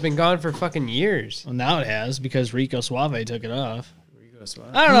video's been gone for fucking years. Well, now it has because Rico Suave took it off.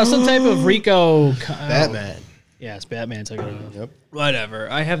 I don't know, some type of Rico. Batman. Yes, Batman took it off. Yep. Whatever.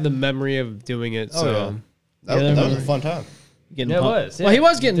 I have the memory of doing it. So That was a fun time. Getting yeah, it pumped. was. Well, he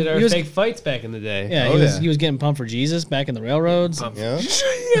was getting. Did our He was, fake fights back in the day. yeah, Oh, he was getting pumped for Jesus back in the railroads. Yeah.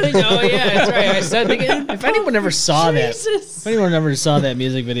 Oh yeah, that's right. I said If anyone ever saw that, if anyone ever saw that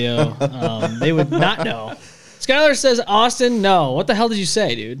music video, they would not know. Skylar says, "Austin, no. What the hell did you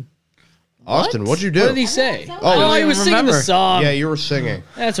say, dude? Austin, what'd you do? What did he say? Oh, Oh, he don't was even singing the remember. song. Yeah, you were singing.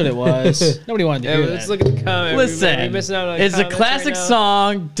 That's what it was. Nobody wanted to Yeah, hear let's that. look at the comment. listen, Are we missing out on it's a comments classic right now?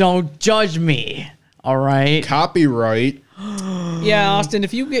 song. Don't judge me. All right. Copyright. Yeah, Austin.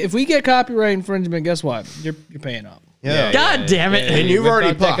 If we get copyright infringement, guess what? You're paying up. Yeah. God damn it. And you've Whip already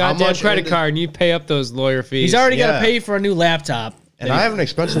out put that how goddamn much credit into- card, and you pay up those lawyer fees. He's already got Yeah. to pay for a new laptop. And I have an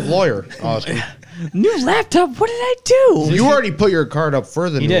expensive lawyer, Austin. New laptop. What did I do? You already put your card up for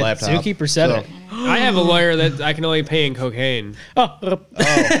the He new did. laptop. Zookeeper said So- it. I have a lawyer that I can only pay in cocaine. I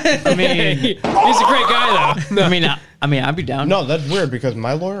mean, He's a great guy though. I mean, I'd be down. No, that's weird because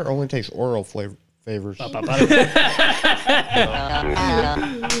my lawyer only takes oral favors.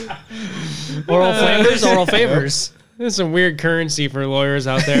 Oral flavors, oral favors. There's some weird currency for lawyers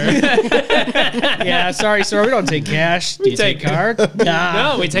out there. Yeah, sorry, sir. We don't take cash. Do you take card?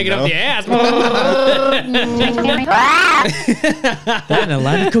 Nah. No, we take it up the ass. That and a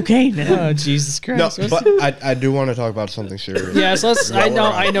line of cocaine. Oh, Jesus No, Christ. but I do want to talk about something serious. Yeah, so let's. I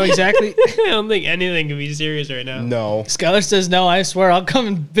know exactly. I don't think anything can be serious right now. No. Skylar says no. I swear, I'll come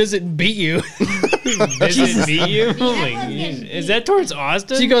and visit and beat you. Visit beat you? Oh my God. Is that towards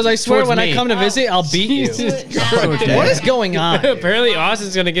Austin? She goes, I swear, Towards when I me. come to visit, I'll beat you. What is going on? Apparently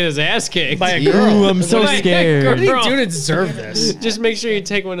Austin's gonna get his ass kicked By a girl. Ooh, I'm so By a scared. What did he girl. do to deserve this? Just make sure you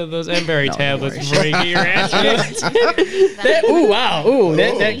take one of those MBerry tablets before you get your ass kicked. Ooh, wow. Ooh,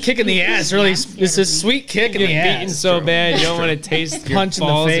 that kick in the ass really. It's a sweet kick in You the get beaten ass. so bad you don't want to taste your Punch in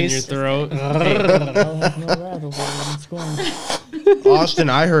the balls in face. your throat. Austin,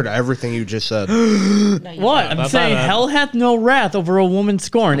 I heard everything you just said. What? I'm saying hell hath no wrath over a woman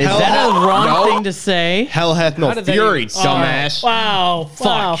scorned. Is Hell that a hath- wrong no. thing to say? Hell hath no How did that fury, even- dumbass. Wow.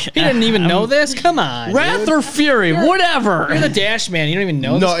 Wow. Fuck. He didn't even know this? Come on. Wrath or fury, whatever. You're the dash man. You don't even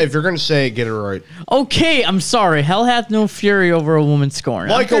know No, this. if you're going to say it, get it right. Okay, I'm sorry. Hell hath no fury over a woman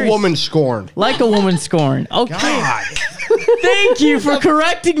scorned. Like a woman scorned. Like a woman scorned. Okay. God. Thank you for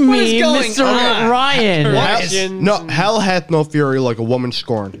correcting me, is going Mr. on? Ryan. Corrections. No, hell hath no fury like a woman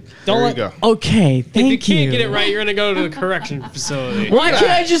scorned. Don't there let- you go. Okay, If you thank can't you. get it right, you're gonna go to the correction facility. Why can't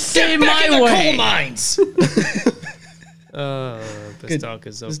I just say it Back in my the way? coal mines. Pistalk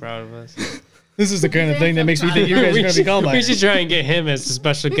is so proud of us. This is the kind of thing that makes me think you guys are going to be coal We mines. should try and get him as a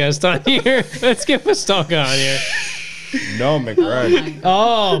special guest on here. Let's get Pistalk on here. No, McBride.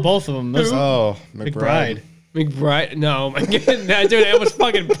 Oh, both of them. Those- Oh, McBride. McBride, no, my God, nah, dude, I almost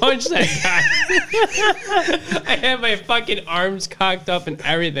fucking punched that guy. I had my fucking arms cocked up and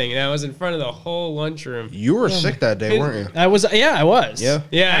everything, and I was in front of the whole lunchroom. You were sick that day, weren't you? I was. Yeah, I was. Yeah.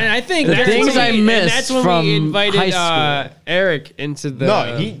 Yeah, And I think The that's things when I we- missed and that's when from we invited high school. Eric into the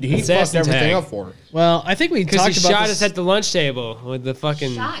No, he fucked assassin everything tag. up for her. Well, I think we Because talked he about shot this. us at the lunch table with the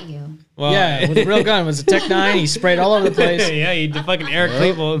fucking. Shot you. Well, Yeah, with a real gun. It was a Tech 9. He sprayed all over the place. yeah, he did fucking Eric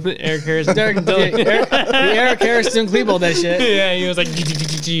Klebold. Eric Harris. Eric Harrison Klebold that shit. Yeah, he was like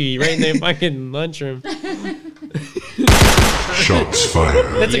right in the fucking lunchroom. Shots fired.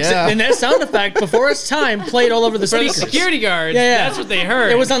 That's and that sound effect before its time played all over the For the speakers. security guards, Yeah, yeah. that's what they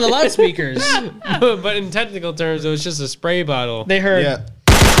heard. It was on the loudspeakers. But in technical terms, it was just a spray bottle. They heard. Yeah.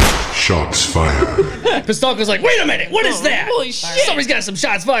 Shots fired. Pistolka's like, wait a minute, what is that? Holy shit! Somebody's got some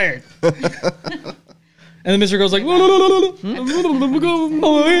shots fired. And then Mr. Goes like, hey, what's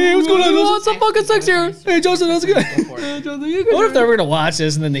going on? What's up, fucking sex here? Hey, Justin, how's it going? I wonder if they were going to watch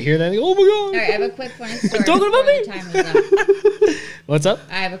this and then they hear that. They go, oh my All God. right, I have a quick funny story. Talking about before me? the time is up. What's up?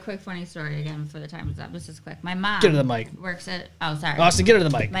 I have a quick funny story again before the time is up. This is quick. My mom Get her the mic. works at. Oh, sorry. Austin, get her to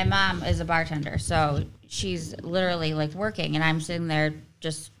the mic. My mom is a bartender, so she's literally like working, and I'm sitting there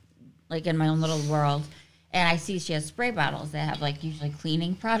just like in my own little world. And I see she has spray bottles that have like usually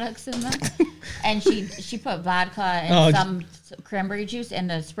cleaning products in them, and she put vodka and some cranberry juice in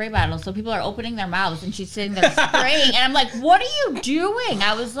the spray bottle. So people are opening their mouths, and she's sitting there spraying. And I'm like, "What are you doing?"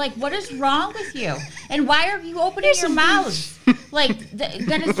 I was like, "What is wrong with you? And why are you opening your mouths? Like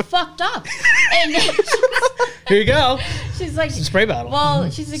that is fucked up." And Here you go. she's like, Some spray bottle. well,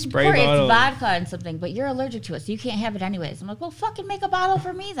 she's like, Spray Corey, bottle. it's vodka and something, but you're allergic to it, so you can't have it anyways. I'm like, well, fucking make a bottle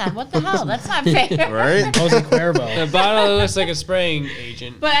for me then. What the hell? That's not fair. Right? Jose Cuervo. The bottle looks like a spraying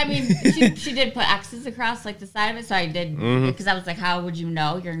agent. But I mean, she did put X's across like the side of it, so I did because I was like, how would you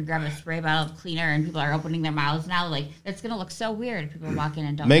know you're gonna grab a spray bottle of cleaner and people are opening their mouths now? Like that's gonna look so weird if people walk in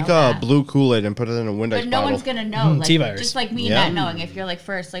and don't Make know a that. blue Kool-Aid and put it in a Windex But no bottle. one's gonna know. Like, T-virus. just like me Yeah. not knowing. If you're like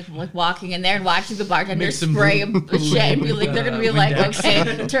first, like walking in there and watching the bartender spray a shit, and be like, they're gonna be like,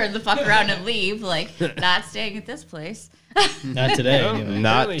 okay, turn the fuck around and leave. Like, not staying at this place. Not today, anyway.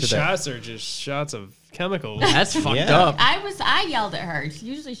 Not Apparently today. shots are just shots of chemicals. That's fucked Yeah. up. I yelled at her.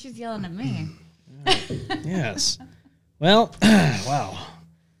 Usually she's yelling at me. Yes. Well, wow.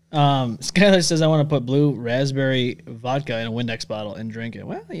 Skylar says I want to put blue raspberry vodka in a Windex bottle and drink it.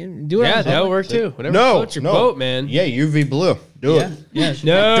 Well, you do it. Yeah, on that'll public. work too. Whatever No, floats your no. boat, man. Yeah, UV blue. Do it. Yeah.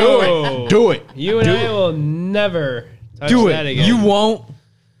 No. Do it. You and I will never touch Do it. that again. You won't.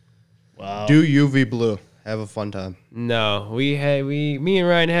 Wow. Do UV blue. Have a fun time. No, me and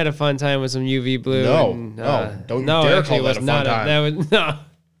Ryan had a fun time with some UV blue. No, and, no, don't no, dare actually call was that a not fun time. That was no,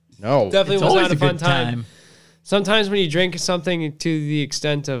 No. definitely It's was always not a fun good time. Sometimes when you drink something to the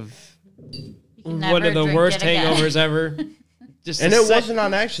extent of You one can never of the drink worst it again. hangovers ever, just And a it sec- wasn't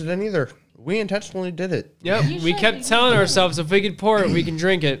on accident either. We intentionally did it. Yep, we Usually kept we- telling ourselves if we could pour it, we can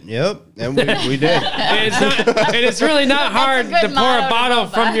drink it. Yep, and we did. And it's not, and it's really not hard good to pour motto a to bottle go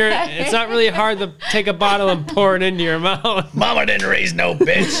from by. your. It's not really hard to take a bottle and pour it into your mouth. Mama didn't raise no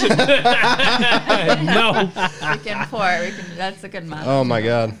bitch. No. We can pour. That's a good motto. Oh my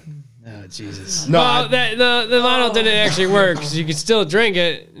god. Oh, Jesus. No, Well, the model didn't actually work because you can still drink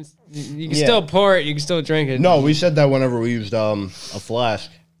it. You can Yeah. still pour it. You can still drink it. no, we said that whenever we used a flask.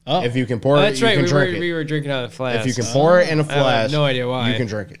 Oh. If you can pour Oh, it, that's you right. can We drink it. were drinking out of a flask. If you can pour it in a I have flask, no idea why. you can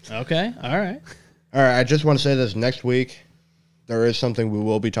drink it. Okay. All right. All right, I just want to say this. Next week, there is something we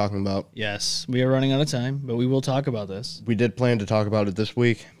will be talking about. Yes, we are running out of time, but we will talk about this. We did plan to talk about it this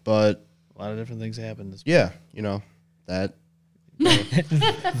week, but A lot of different things happened this yeah, you know, that,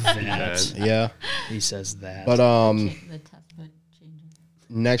 that. yeah. He says that. But The test bud changing.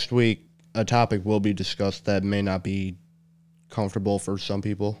 next week, a topic will be discussed that may not be comfortable for some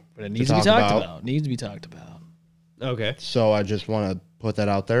people. But it needs to be talked about. Needs to be talked about. Okay. So I just want to put that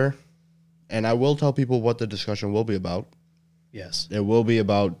out there. And I will tell people what the discussion will be about. Yes. It will be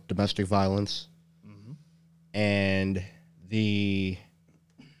about domestic violence and the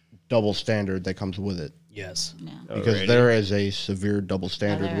double standard that comes with it. Yes. Yeah. Because there is a severe double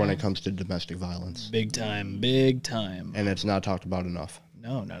standard there when it is. comes to domestic violence. Big time. Big time. And it's not talked about enough.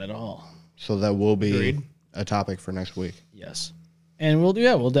 No, not at all. So that will be Agreed. a topic for next week. Yes. And we'll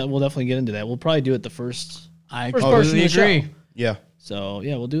we'll definitely get into that. We'll probably do it the first I portion of completely the agree. show. Yeah. So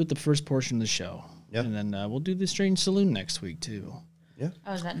yeah, we'll do it the first portion of the show. Yep. And then we'll do the Strange Saloon next week too.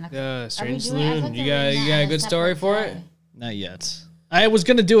 Oh, is that next? Strange Are we doing- I Saloon. thought You they got were you doing got that a on good story for separate it? day. Not yet. I was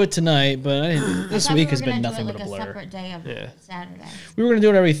gonna do it tonight, but this I thought week we has were been gonna do nothing it but like a blur. separate day of Yeah. Saturday. We were gonna do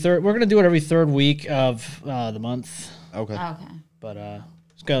it every third. We're gonna do it every third week of the month. Okay. Okay. But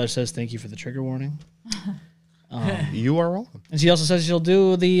Skylar says thank you for the trigger warning, You are welcome. and she also says she'll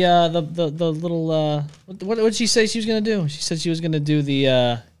do the little what did she say she was gonna do? She said she was gonna do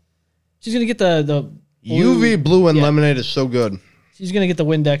the she's gonna get the blue- UV blue and yeah. lemonade is so good. She's gonna get the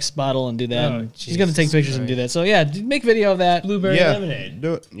Windex bottle and do that. Oh, and she's gonna take Jesus pictures and do that. So yeah, make video of that. Blueberry Yeah, lemonade.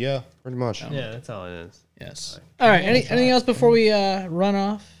 do it. Yeah, pretty much. Yeah, that's all it is. Yes. All right. Anything else before we run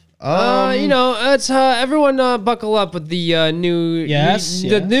off? You know, it's everyone buckle up with the new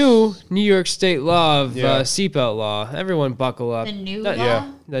the new New York State law of seatbelt law. Everyone buckle up. The new That- law?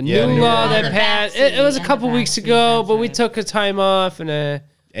 The new law that passed. It was a couple weeks ago, but we took a time off and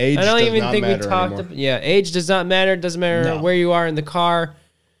Age I don't does even not think we matter talked. anymore. Yeah, age does not matter. It doesn't matter No. where you are in the car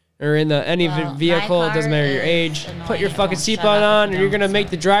or in any Well, vehicle. my It doesn't car matter your is age. annoying. Put your It fucking won't shut seatbelt up on, if or you you're gonna don't. make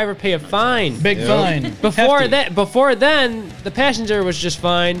the driver pay a fine. Big fine. Before Hefty. then, the passenger was just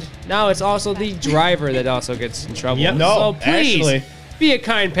fined. Now it's also the driver that also gets in trouble. Yep. No, so please actually- be a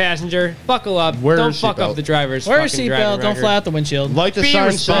kind passenger. Buckle up. Wear Don't a fuck up seatbelt. the driver's Wear a fucking driving seatbelt. Don't record. fly out the windshield. Like the Be sign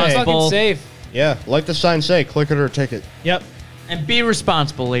responsible. say. Fucking safe. Yeah, like the sign say, click it or ticket. Yep. And be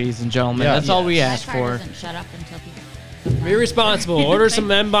responsible, ladies and gentlemen. Yeah. That's all we My ask car for. doesn't shut up until people. Be responsible. Order some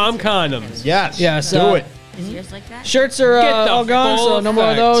M-bomb condoms. Yes. Yes, Do it. Is yours like that? Shirts are Get the all gone, full so no more of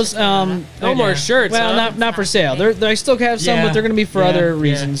effect. those. No more shirts, Well, huh? not for sale. I still have some, Yeah. but they're going to be for Yeah. other Yeah.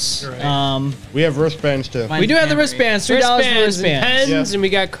 reasons. Right. We have wristbands too. We do have the wristbands. $3 for Wristbands and wristbands. pens, and we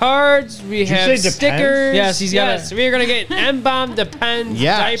got cards. We you have say depends? stickers. Yes, he's got Yes, we're gonna get M-bomb depends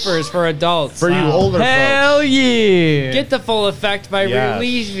Yes. diapers for adults. For you older folks. Hell yeah! Get the full effect by Yes.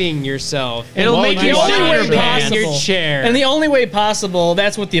 relieving yourself. It'll Well, make you you want shit to your understand pants. in your chair. And the only way possible,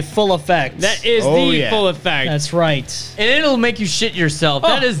 that's with the full effect. That is Oh, the yeah. full effect. That's right. And it'll make you shit yourself.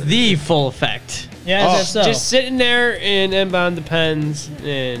 That is the full effect. Yeah, Oh, that's so. Just sitting there in M-bomb depends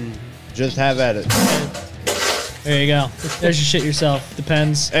and Just have at it. There you go. There's your shit yourself.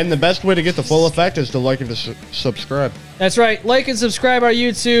 Depends. And the best way to get the full effect is to like and to subscribe. That's right. Like and subscribe our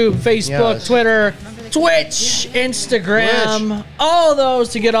YouTube, Facebook, Yes. Twitter, Twitch, Instagram, all those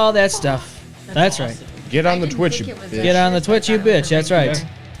to get all that stuff. That's right. Get on the didn't Twitch, think you it was bitch. Get on the Twitch, you bitch. That's right.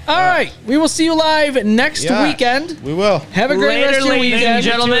 All right. We will see you live next Yes, weekend. We will. Have a great Later, rest of your ladies weekend. and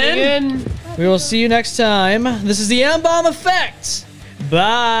gentlemen. We will see you next time. This is the M-Bomb Effect.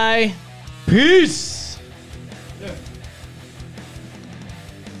 Bye. Peace.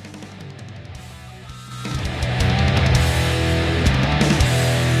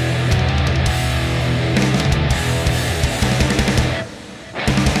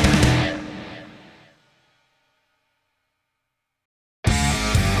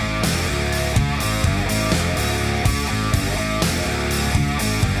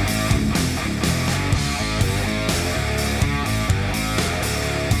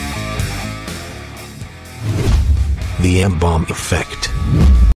 The M-Bomb Effect.